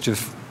fuel has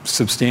just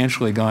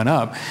substantially gone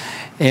up.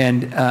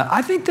 And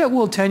I think that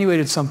will attenuate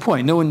at some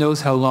point. No one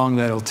knows how long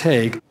that'll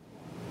take.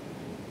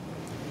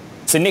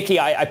 So, Nikki,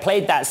 I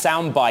played that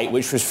soundbite,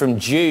 which was from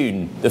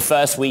June, the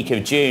first week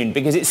of June,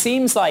 because it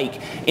seems like,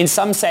 in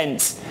some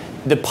sense,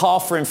 the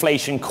path for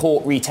inflation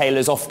caught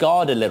retailers off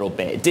guard a little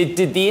bit.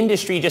 Did the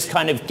industry just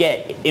kind of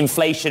get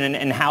inflation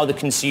and how the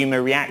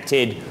consumer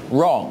reacted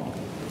wrong?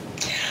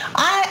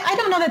 I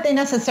don't know that they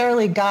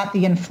necessarily got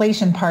the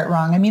inflation part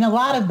wrong. I mean, a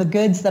lot of the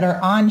goods that are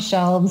on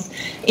shelves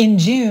in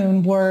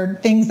June were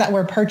things that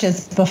were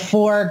purchased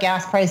before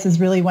gas prices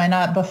really went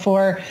up,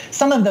 before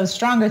some of those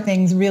stronger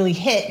things really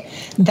hit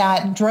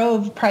that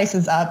drove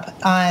prices up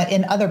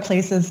in other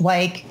places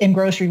like in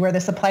grocery where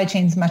the supply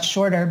chain is much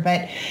shorter.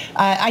 But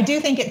I do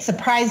think it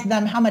surprised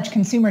them how much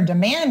consumer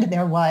demand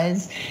there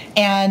was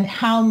and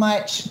how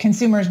much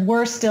consumers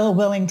were still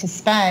willing to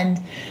spend,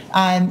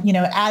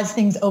 as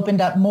things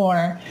opened up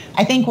more.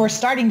 I think we're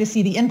starting to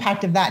see the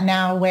impact of that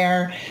now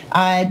where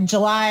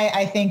July,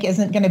 I think,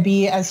 isn't going to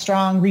be as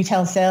strong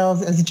retail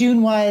sales as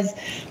June was.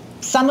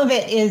 Some of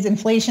it is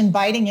inflation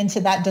biting into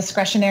that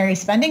discretionary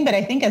spending, but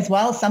I think as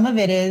well, some of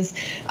it is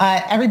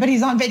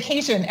everybody's on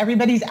vacation,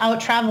 everybody's out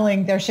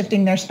traveling, they're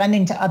shifting their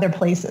spending to other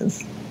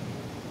places.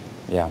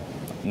 Yeah.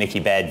 Nikki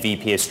Baird,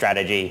 VP of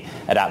Strategy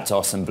at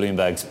Aptos, and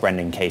Bloomberg's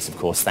Brendan Case, of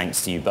course.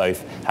 Thanks to you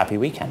both. Happy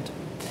weekend.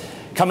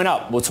 Coming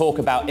up, we'll talk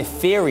about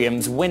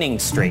Ethereum's winning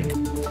streak.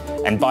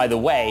 And by the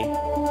way,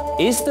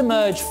 is the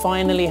merge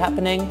finally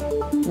happening?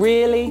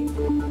 Really?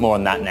 More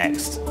on that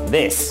next.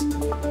 This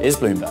is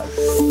Bloomberg.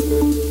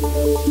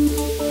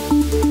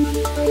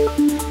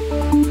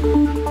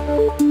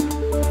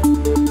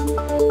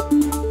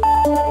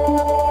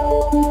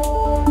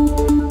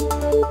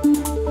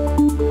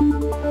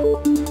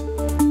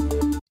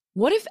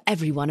 What if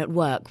everyone at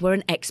work were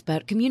an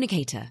expert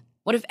communicator?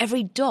 What if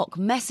every doc,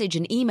 message,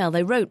 and email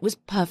they wrote was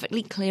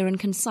perfectly clear and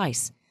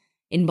concise?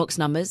 Inbox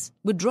numbers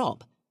would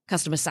drop,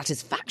 customer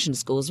satisfaction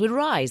scores would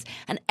rise,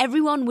 and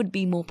everyone would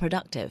be more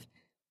productive.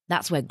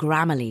 That's where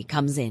Grammarly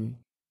comes in.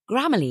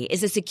 Grammarly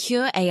is a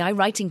secure AI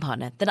writing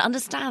partner that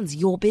understands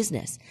your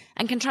business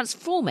and can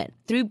transform it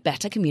through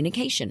better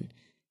communication.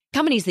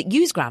 Companies that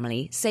use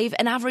Grammarly save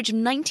an average of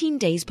 19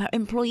 days per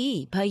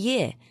employee per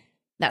year.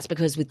 That's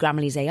because with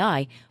Grammarly's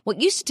AI, what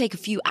used to take a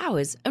few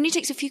hours only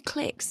takes a few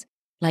clicks,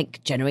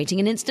 like generating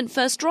an instant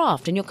first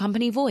draft in your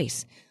company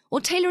voice, or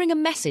tailoring a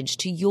message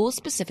to your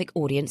specific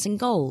audience and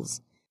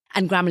goals.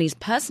 And Grammarly's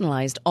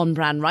personalized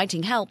on-brand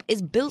writing help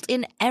is built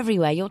in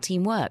everywhere your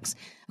team works,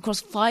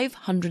 across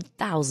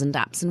 500,000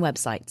 apps and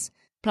websites.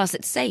 Plus,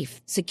 it's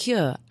safe,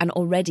 secure, and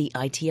already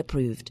IT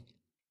approved.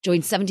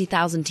 Join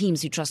 70,000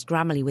 teams who trust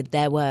Grammarly with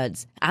their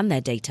words and their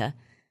data.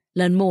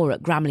 Learn more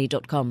at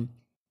Grammarly.com.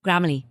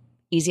 Grammarly.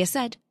 Easier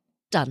said,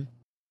 done.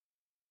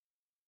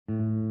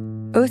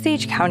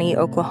 Osage County,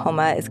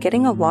 Oklahoma is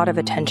getting a lot of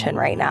attention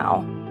right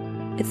now.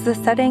 It's the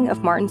setting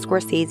of Martin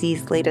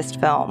Scorsese's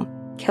latest film,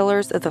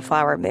 Killers of the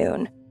Flower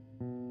Moon.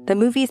 The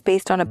movie's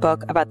based on a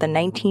book about the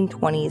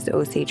 1920s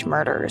Osage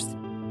murders,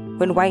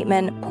 when white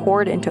men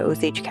poured into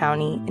Osage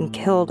County and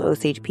killed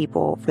Osage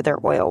people for their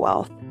oil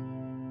wealth.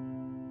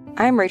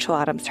 I'm Rachel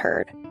Adams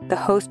Heard, the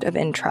host of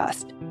In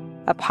Trust,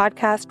 a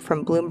podcast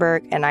from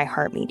Bloomberg and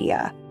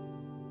iHeartMedia.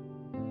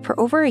 For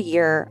over a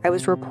year, I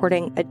was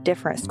reporting a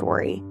different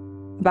story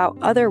about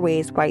other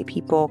ways white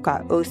people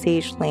got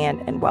Osage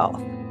land and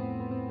wealth,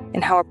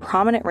 and how a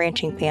prominent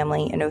ranching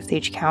family in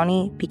Osage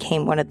County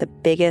became one of the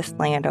biggest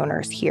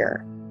landowners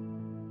here.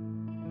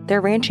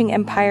 Their ranching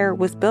empire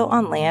was built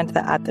on land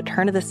that at the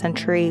turn of the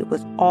century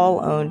was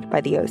all owned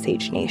by the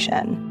Osage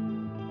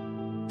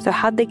Nation. So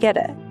how'd they get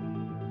it?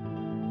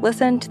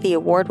 Listen to the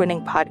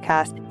award-winning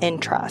podcast In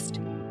Trust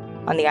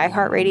on the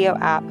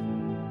iHeartRadio app,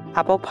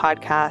 Apple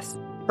Podcasts,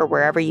 or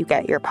wherever you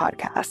get your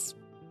podcasts.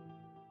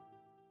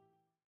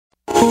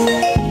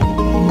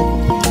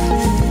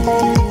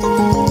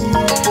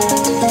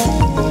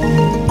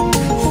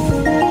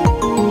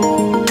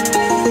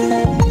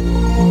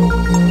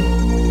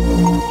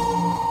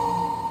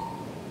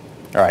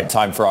 All right,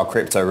 time for our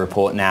crypto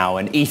report now.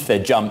 And Ether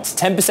jumped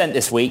 10%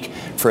 this week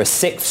for a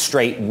sixth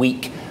straight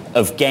week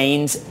of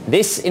gains.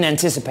 This in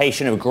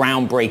anticipation of a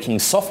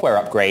groundbreaking software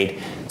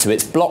upgrade to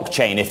its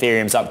blockchain.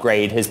 Ethereum's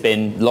upgrade has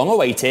been long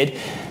awaited,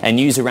 and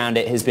news around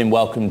it has been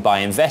welcomed by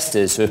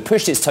investors who have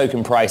pushed its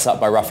token price up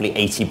by roughly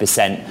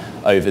 80%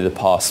 over the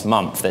past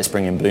month. Let's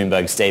bring in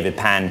Bloomberg's David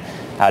Pan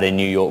out in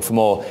New York for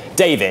more.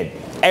 David,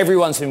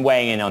 everyone's been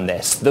weighing in on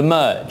this. The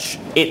merge,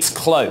 it's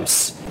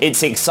close,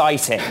 it's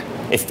exciting.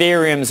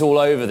 Ethereum's all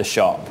over the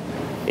shop.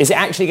 Is it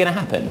actually going to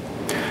happen?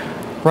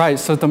 Right,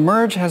 so the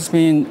merge has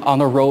been on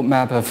the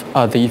roadmap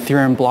of the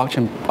Ethereum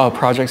blockchain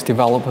project's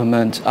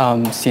development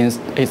since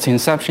its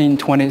inception in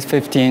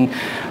 2015.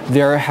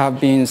 There have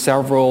been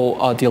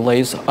several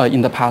delays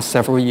in the past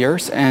several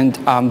years, and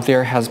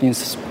there has been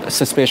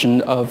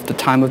suspicion of the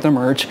time of the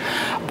merge.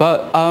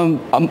 But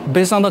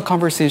based on the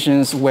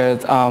conversations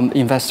with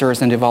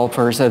investors and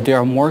developers, they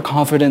are more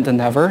confident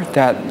than ever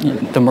that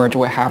the merge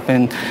will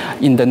happen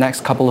in the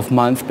next couple of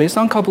months, based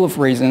on a couple of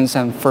reasons.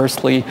 And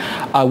firstly,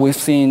 we've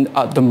seen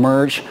the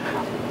merge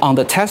on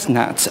the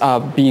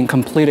testnet being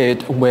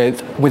completed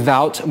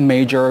without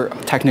major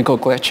technical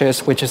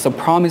glitches, which is a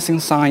promising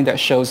sign that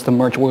shows the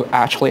merge will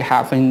actually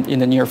happen in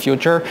the near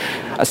future.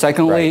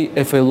 Secondly,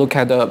 if we look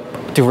at the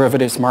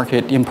derivatives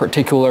market, in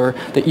particular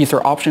the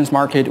Ether options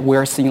market,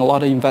 we're seeing a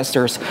lot of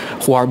investors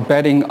who are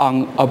betting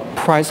on a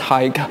price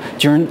hike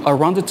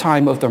around the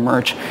time of the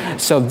merge.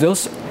 So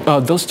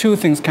those two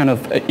things kind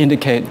of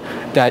indicate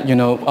that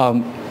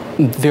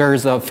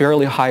there's a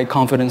fairly high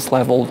confidence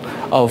level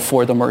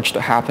for the merge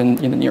to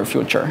happen in the near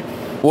future.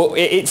 Well,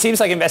 it seems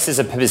like investors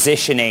are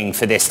positioning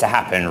for this to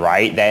happen,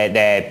 right?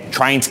 They're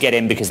trying to get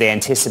in because they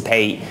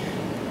anticipate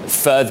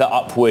further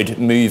upward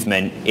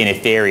movement in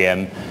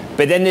Ethereum.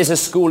 But then there's a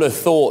school of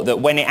thought that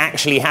when it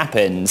actually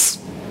happens,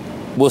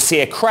 we'll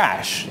see a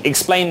crash.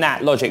 Explain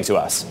that logic to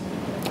us.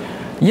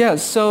 Yeah,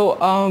 so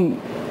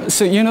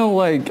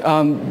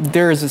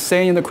there's a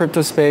saying in the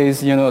crypto space,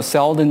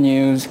 sell the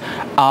news.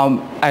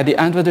 At the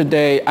end of the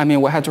day,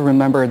 we have to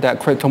remember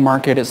that crypto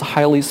market is a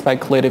highly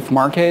speculative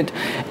market,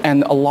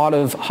 and a lot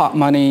of hot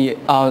money,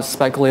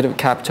 speculative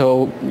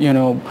capital,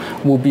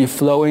 will be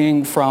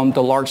flowing from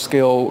the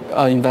large-scale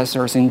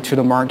investors into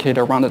the market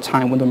around the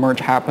time when the merge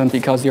happened,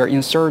 because they're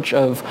in search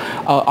of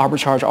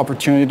arbitrage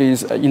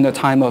opportunities in the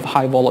time of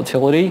high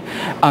volatility.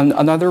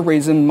 Another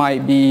reason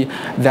might be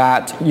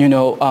that,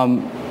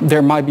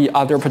 there might be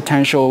other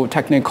potential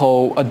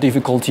technical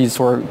difficulties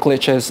or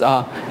glitches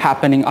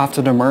happening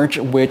after the merge,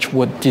 which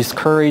would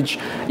discourage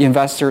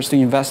investors to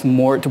invest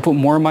more, to put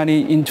more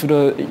money into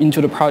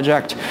the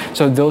project.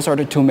 So those are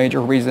the two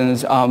major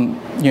reasons,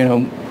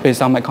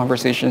 based on my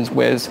conversations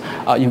with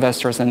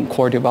investors and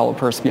core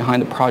developers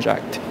behind the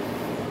project.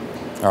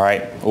 All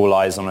right, all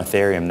eyes on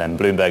Ethereum then.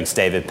 Bloomberg's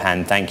David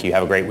Pan, thank you.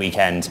 Have a great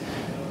weekend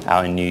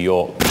out in New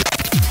York.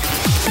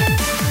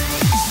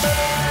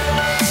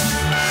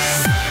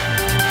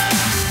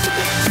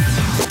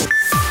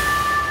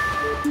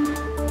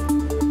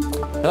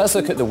 Now let's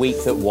look at the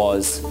week that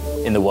was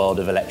in the world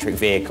of electric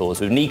vehicles,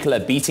 with Nikola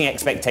beating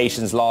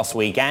expectations last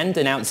week and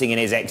announcing an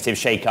executive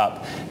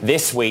shake-up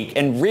this week,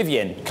 and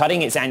Rivian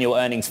cutting its annual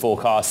earnings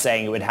forecast,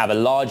 saying it would have a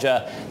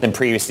larger than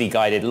previously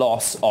guided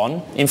loss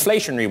on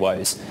inflationary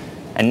woes.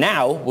 And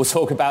now we'll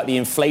talk about the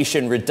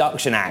Inflation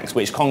Reduction Act,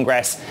 which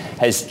Congress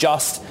has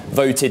just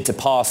voted to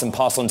pass and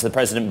pass on to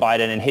President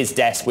Biden and his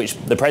desk, which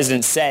the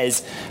president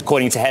says,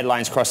 according to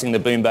headlines crossing the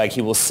Bloomberg,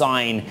 he will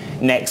sign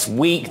next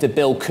week. The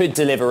bill could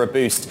deliver a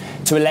boost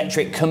to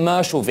electric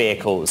commercial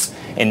vehicles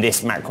in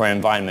this macro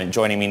environment.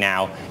 Joining me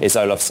now is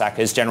Olof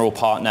Sackers, general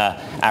partner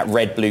at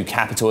Red Blue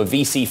Capital, a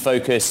VC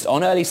focused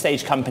on early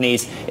stage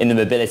companies in the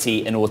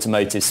mobility and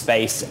automotive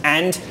space,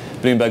 and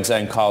Bloomberg's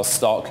own Kyle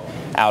Stock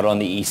out on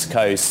the East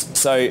Coast.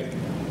 So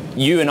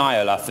you and I,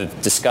 Olaf, have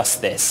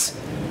discussed this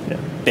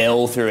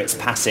bill through its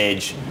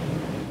passage.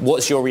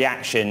 What's your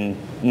reaction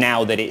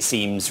now that it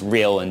seems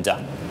real and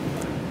done?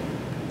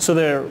 So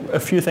there are a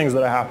few things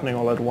that are happening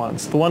all at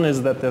once. The one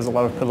is that there's a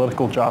lot of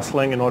political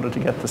jostling in order to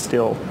get this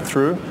deal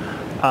through.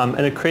 And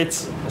it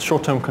creates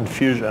short-term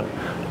confusion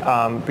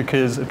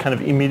because it kind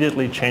of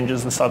immediately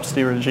changes the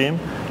subsidy regime,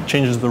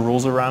 changes the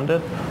rules around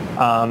it,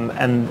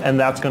 and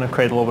that's going to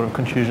create a little bit of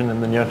confusion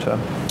in the near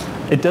term.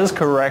 It does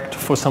correct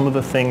for some of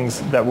the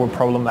things that were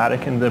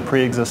problematic in the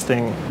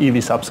pre-existing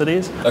EV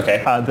subsidies,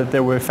 that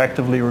they were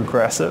effectively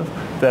regressive,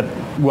 that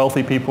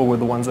wealthy people were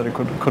the ones that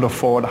could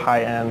afford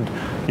high-end,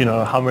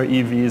 Hummer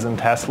EVs and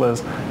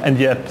Teslas, and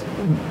yet,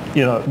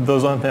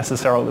 those aren't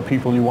necessarily the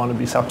people you want to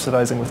be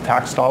subsidizing with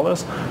tax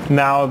dollars.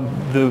 Now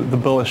the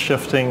bill is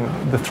shifting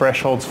the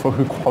thresholds for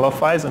who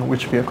qualifies and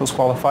which vehicles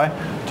qualify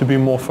to be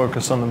more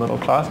focused on the middle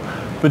class,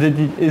 but it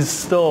is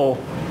still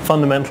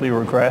fundamentally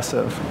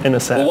regressive in a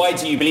sense. Well, why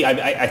do you believe?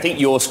 I think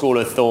your school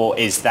of thought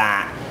is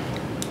that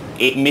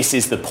it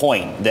misses the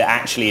point that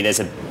actually there's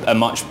a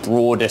much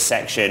broader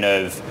section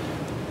of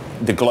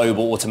the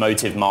global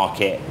automotive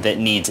market that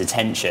needs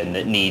attention,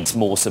 that needs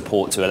more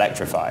support to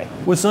electrify.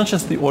 Well, it's not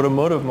just the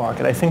automotive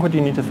market. I think what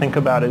you need to think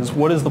about is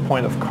what is the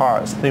point of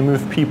cars? They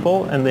move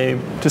people and they,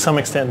 to some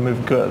extent,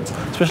 move goods.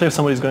 Especially if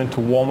somebody's going to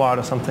Walmart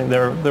or something,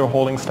 they're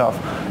holding stuff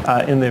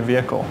in their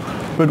vehicle.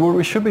 But what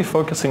we should be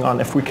focusing on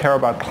if we care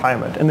about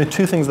climate, and the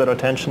two things that are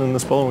tension in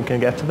this bill, and we can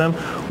get to them,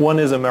 one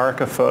is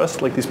America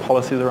first, like these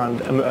policies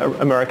around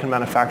American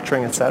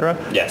manufacturing, et cetera,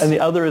 and the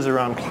other is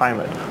around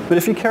climate. But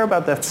if you care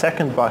about that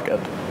second bucket,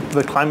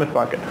 the climate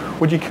bucket,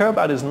 what you care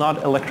about is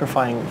not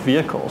electrifying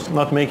vehicles,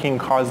 not making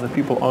cars that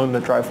people own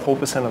that drive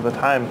 4% of the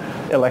time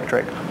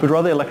electric, but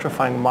rather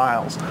electrifying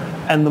miles.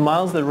 And the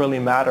miles that really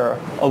matter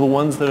are the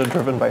ones that are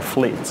driven by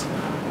fleets.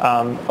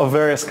 Of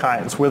various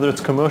kinds, whether it's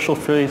commercial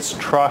fleets,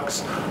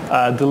 trucks,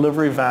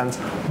 delivery vans,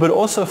 but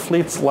also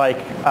fleets like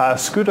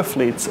scooter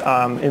fleets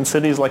in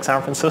cities like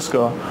San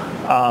Francisco,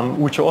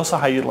 which are also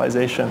high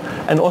utilization.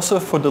 And also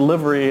for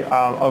delivery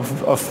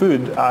of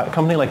food, a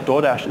company like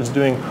DoorDash is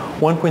doing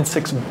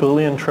 1.6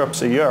 billion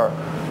trips a year.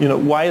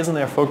 Why isn't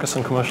there a focus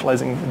on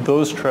commercializing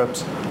those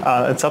trips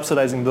and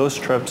subsidizing those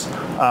trips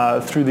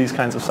through these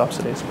kinds of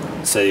subsidies?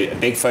 So a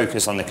big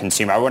focus on the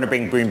consumer. I want to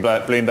bring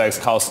Bloomberg's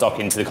Kyle Stock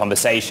into the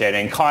conversation.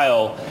 And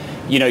Kyle,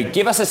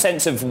 give us a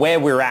sense of where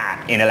we're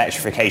at in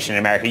electrification in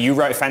America. You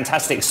wrote a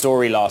fantastic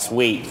story last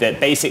week that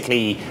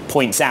basically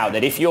points out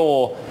that if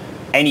you're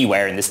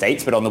anywhere in the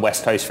States, but on the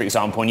West Coast, for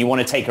example, and you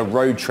want to take a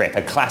road trip,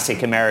 a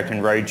classic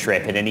American road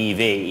trip in an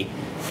EV,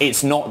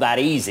 it's not that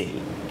easy.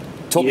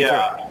 Talk me through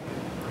it.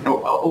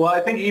 Well,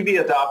 I think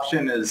EV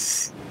adoption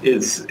is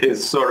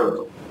sort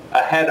of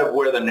ahead of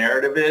where the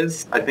narrative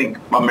is. I think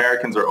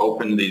Americans are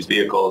open to these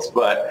vehicles,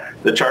 but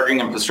the charging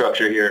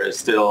infrastructure here is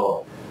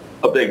still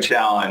a big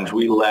challenge.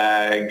 We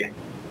lag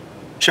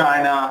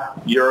China,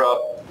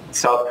 Europe,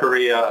 South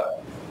Korea,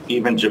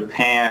 even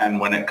Japan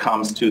when it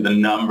comes to the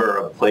number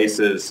of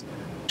places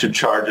to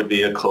charge a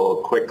vehicle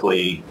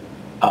quickly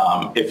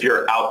if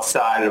you're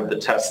outside of the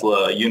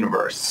Tesla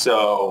universe.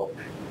 So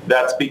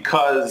that's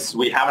because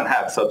we haven't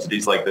had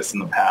subsidies like this in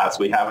the past.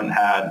 We haven't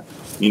had,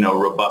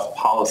 robust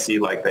policy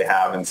like they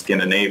have in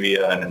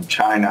Scandinavia and in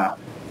China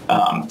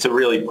to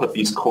really put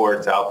these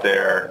cords out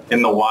there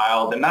in the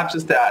wild, and not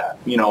just at,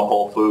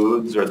 Whole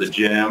Foods or the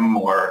gym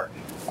or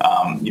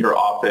your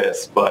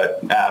office, but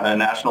at a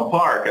national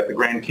park, at the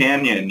Grand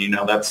Canyon.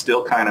 That's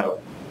still kind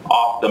of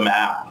off the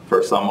map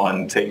for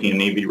someone taking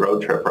an EV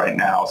road trip right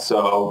now.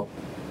 So,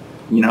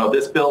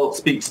 this bill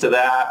speaks to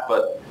that,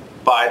 but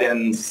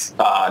Biden's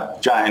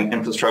giant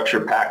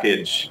infrastructure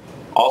package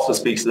also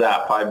speaks to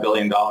that. $5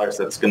 billion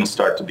that's going to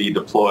start to be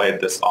deployed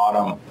this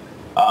autumn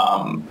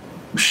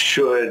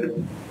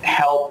should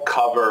help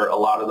cover a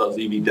lot of those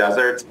EV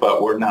deserts,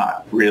 but we're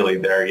not really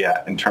there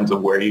yet in terms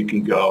of where you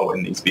can go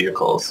in these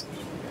vehicles.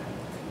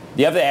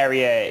 The other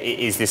area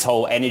is this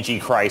whole energy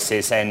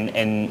crisis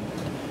and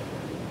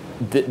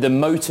the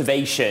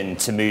motivation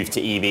to move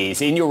to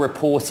EVs. In your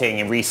reporting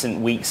in recent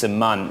weeks and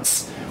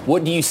months,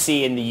 what do you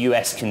see in the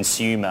US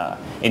consumer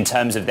in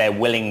terms of their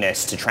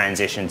willingness to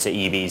transition to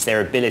EVs,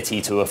 their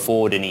ability to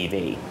afford an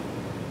EV?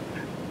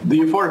 The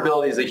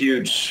affordability is a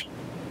huge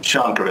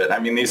chunk of it. I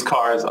mean, these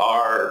cars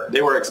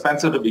they were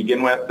expensive to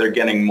begin with. They're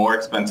getting more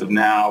expensive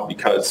now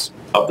because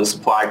of the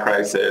supply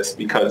crisis,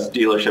 because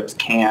dealerships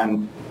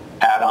can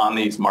add on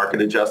these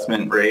market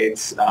adjustment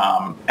rates.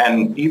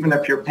 And even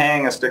if you're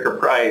paying a sticker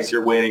price,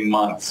 you're waiting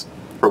months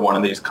for one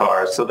of these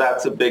cars. So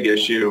that's a big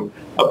issue.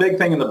 A big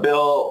thing in the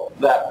bill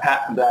that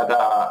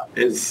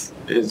is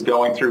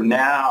going through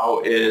now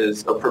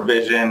is a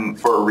provision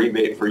for a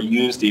rebate for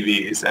used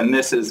EVs. And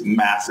this is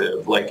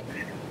massive. Like,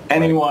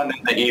 anyone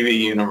in the EV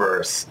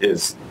universe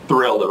is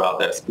thrilled about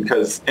this,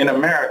 because in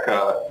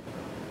America,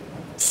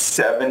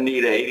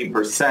 70 to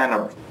 80%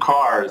 of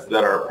cars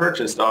that are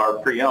purchased are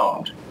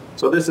pre-owned.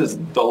 So this is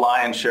the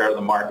lion's share of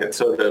the market.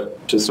 So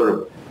to sort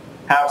of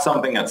have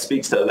something that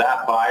speaks to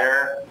that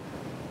buyer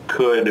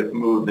could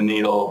move the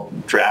needle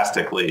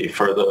drastically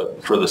for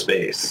the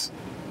space.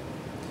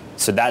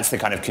 So that's the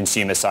kind of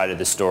consumer side of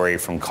the story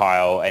from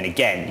Kyle. And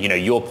again,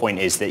 your point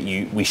is that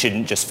we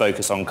shouldn't just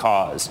focus on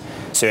cars.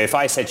 So if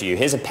I said to you,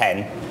 here's a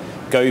pen,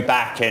 go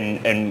back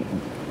and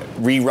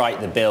rewrite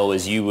the bill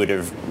as you would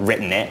have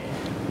written it,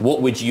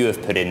 what would you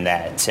have put in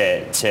there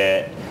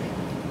to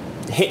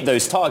hit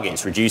those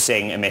targets,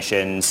 reducing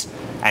emissions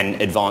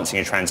and advancing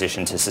a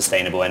transition to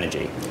sustainable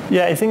energy?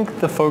 Yeah, I think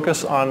the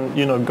focus on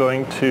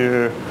going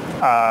to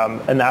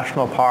a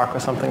national park or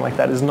something like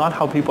that is not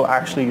how people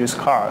actually use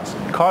cars.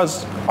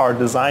 Cars are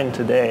designed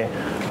today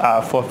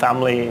for a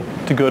family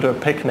to go to a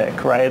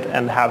picnic, right,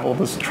 and have all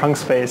this trunk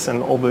space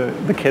and all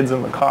the kids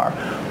in the car.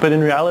 But in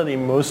reality,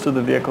 most of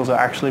the vehicles are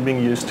actually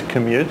being used to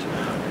commute,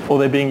 or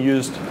they're being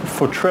used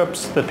for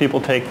trips that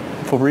people take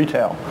for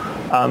retail.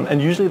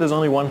 And usually there's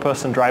only one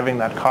person driving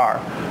that car.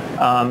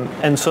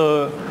 And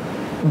so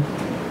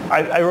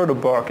I wrote a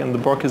book, and the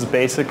book is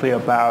basically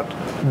about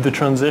the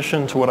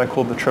transition to what I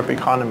call the trip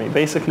economy.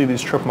 Basically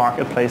these trip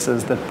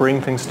marketplaces that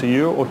bring things to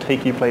you or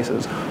take you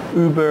places.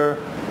 Uber,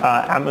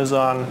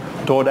 Amazon,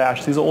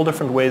 DoorDash, these are all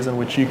different ways in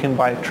which you can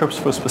buy trips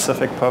for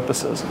specific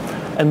purposes.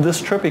 And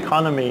this trip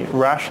economy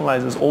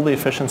rationalizes all the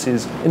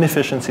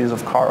inefficiencies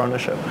of car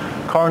ownership.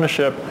 Car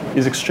ownership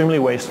is extremely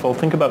wasteful.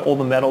 Think about all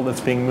the metal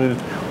that's being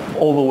moved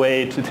all the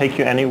way to take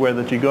you anywhere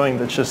that you're going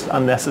that's just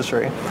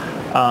unnecessary.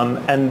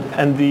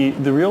 And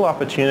the real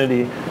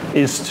opportunity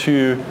is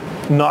to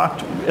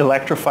not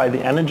electrify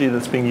the energy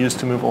that's being used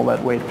to move all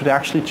that weight, but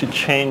actually to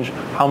change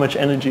how much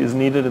energy is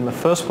needed in the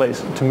first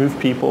place to move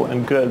people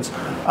and goods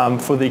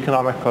for the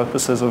economic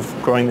purposes of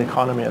growing the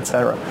economy,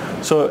 etc.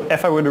 So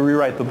if I were to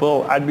rewrite the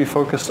bill, I'd be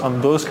focused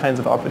on those kinds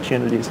of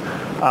opportunities.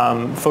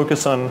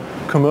 Focus on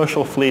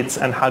commercial fleets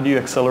and how do you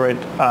accelerate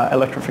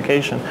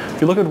electrification.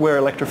 If you look at where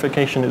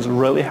electrification is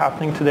really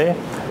happening today,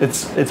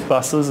 it's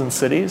buses in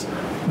cities.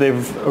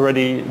 They've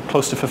already,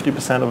 close to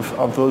 50%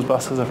 of those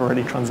buses have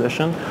already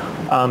transitioned.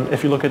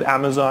 If you look at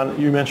Amazon,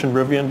 you mentioned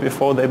Rivian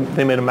before,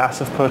 they made a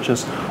massive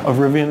purchase of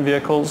Rivian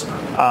vehicles,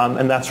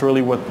 and that's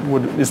really what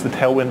is the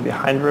tailwind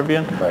behind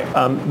Rivian. Right.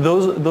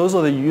 Those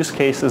are the use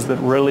cases that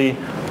really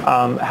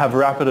have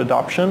rapid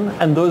adoption,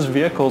 and those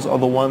vehicles are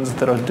the ones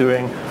that are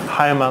doing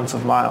high amounts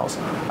of miles.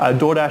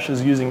 DoorDash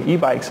is using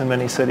e-bikes in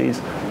many cities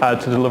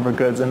to deliver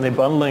goods, and they're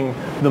bundling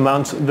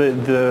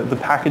the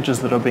packages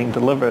that are being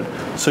delivered.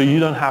 So you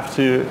don't have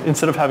to,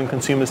 instead of having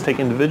consumers take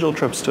individual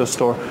trips to a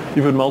store,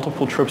 you've got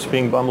multiple trips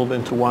being bundled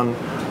into one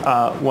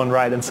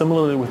ride. And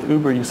similarly with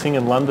Uber, you're seeing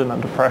in London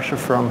under pressure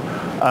from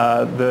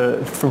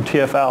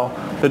TfL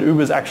that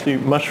Uber is actually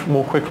much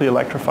more quickly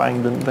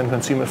electrifying than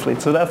consumer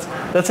fleets. So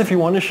that's if you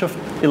want to shift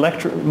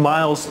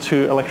miles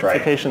to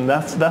electrification,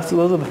 right. Those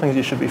are the things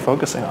you should be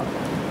focusing on.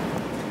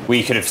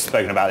 We could have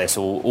spoken about this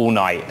all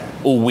night,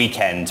 all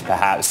weekend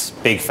perhaps.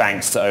 Big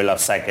thanks to Olaf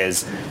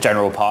Seggers,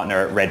 general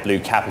partner at Red Blue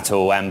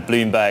Capital, and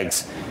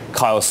Bloomberg's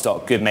Kyle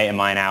Stock, good mate of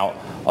mine out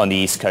on the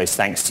East Coast.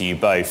 Thanks to you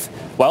both.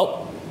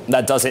 Well,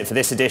 that does it for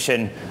this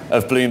edition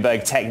of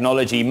Bloomberg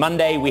Technology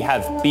Monday. We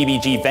have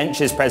BBG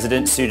Ventures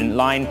President Sudhin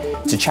Line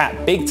to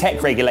chat big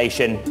tech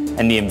regulation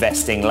and the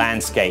investing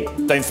landscape.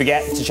 Don't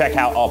forget to check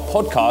out our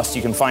podcast.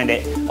 You can find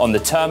it on The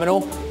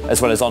Terminal,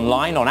 as well as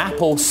online on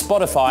Apple,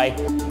 Spotify,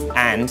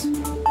 and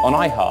on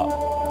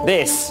iHeart.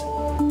 This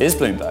is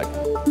Bloomberg.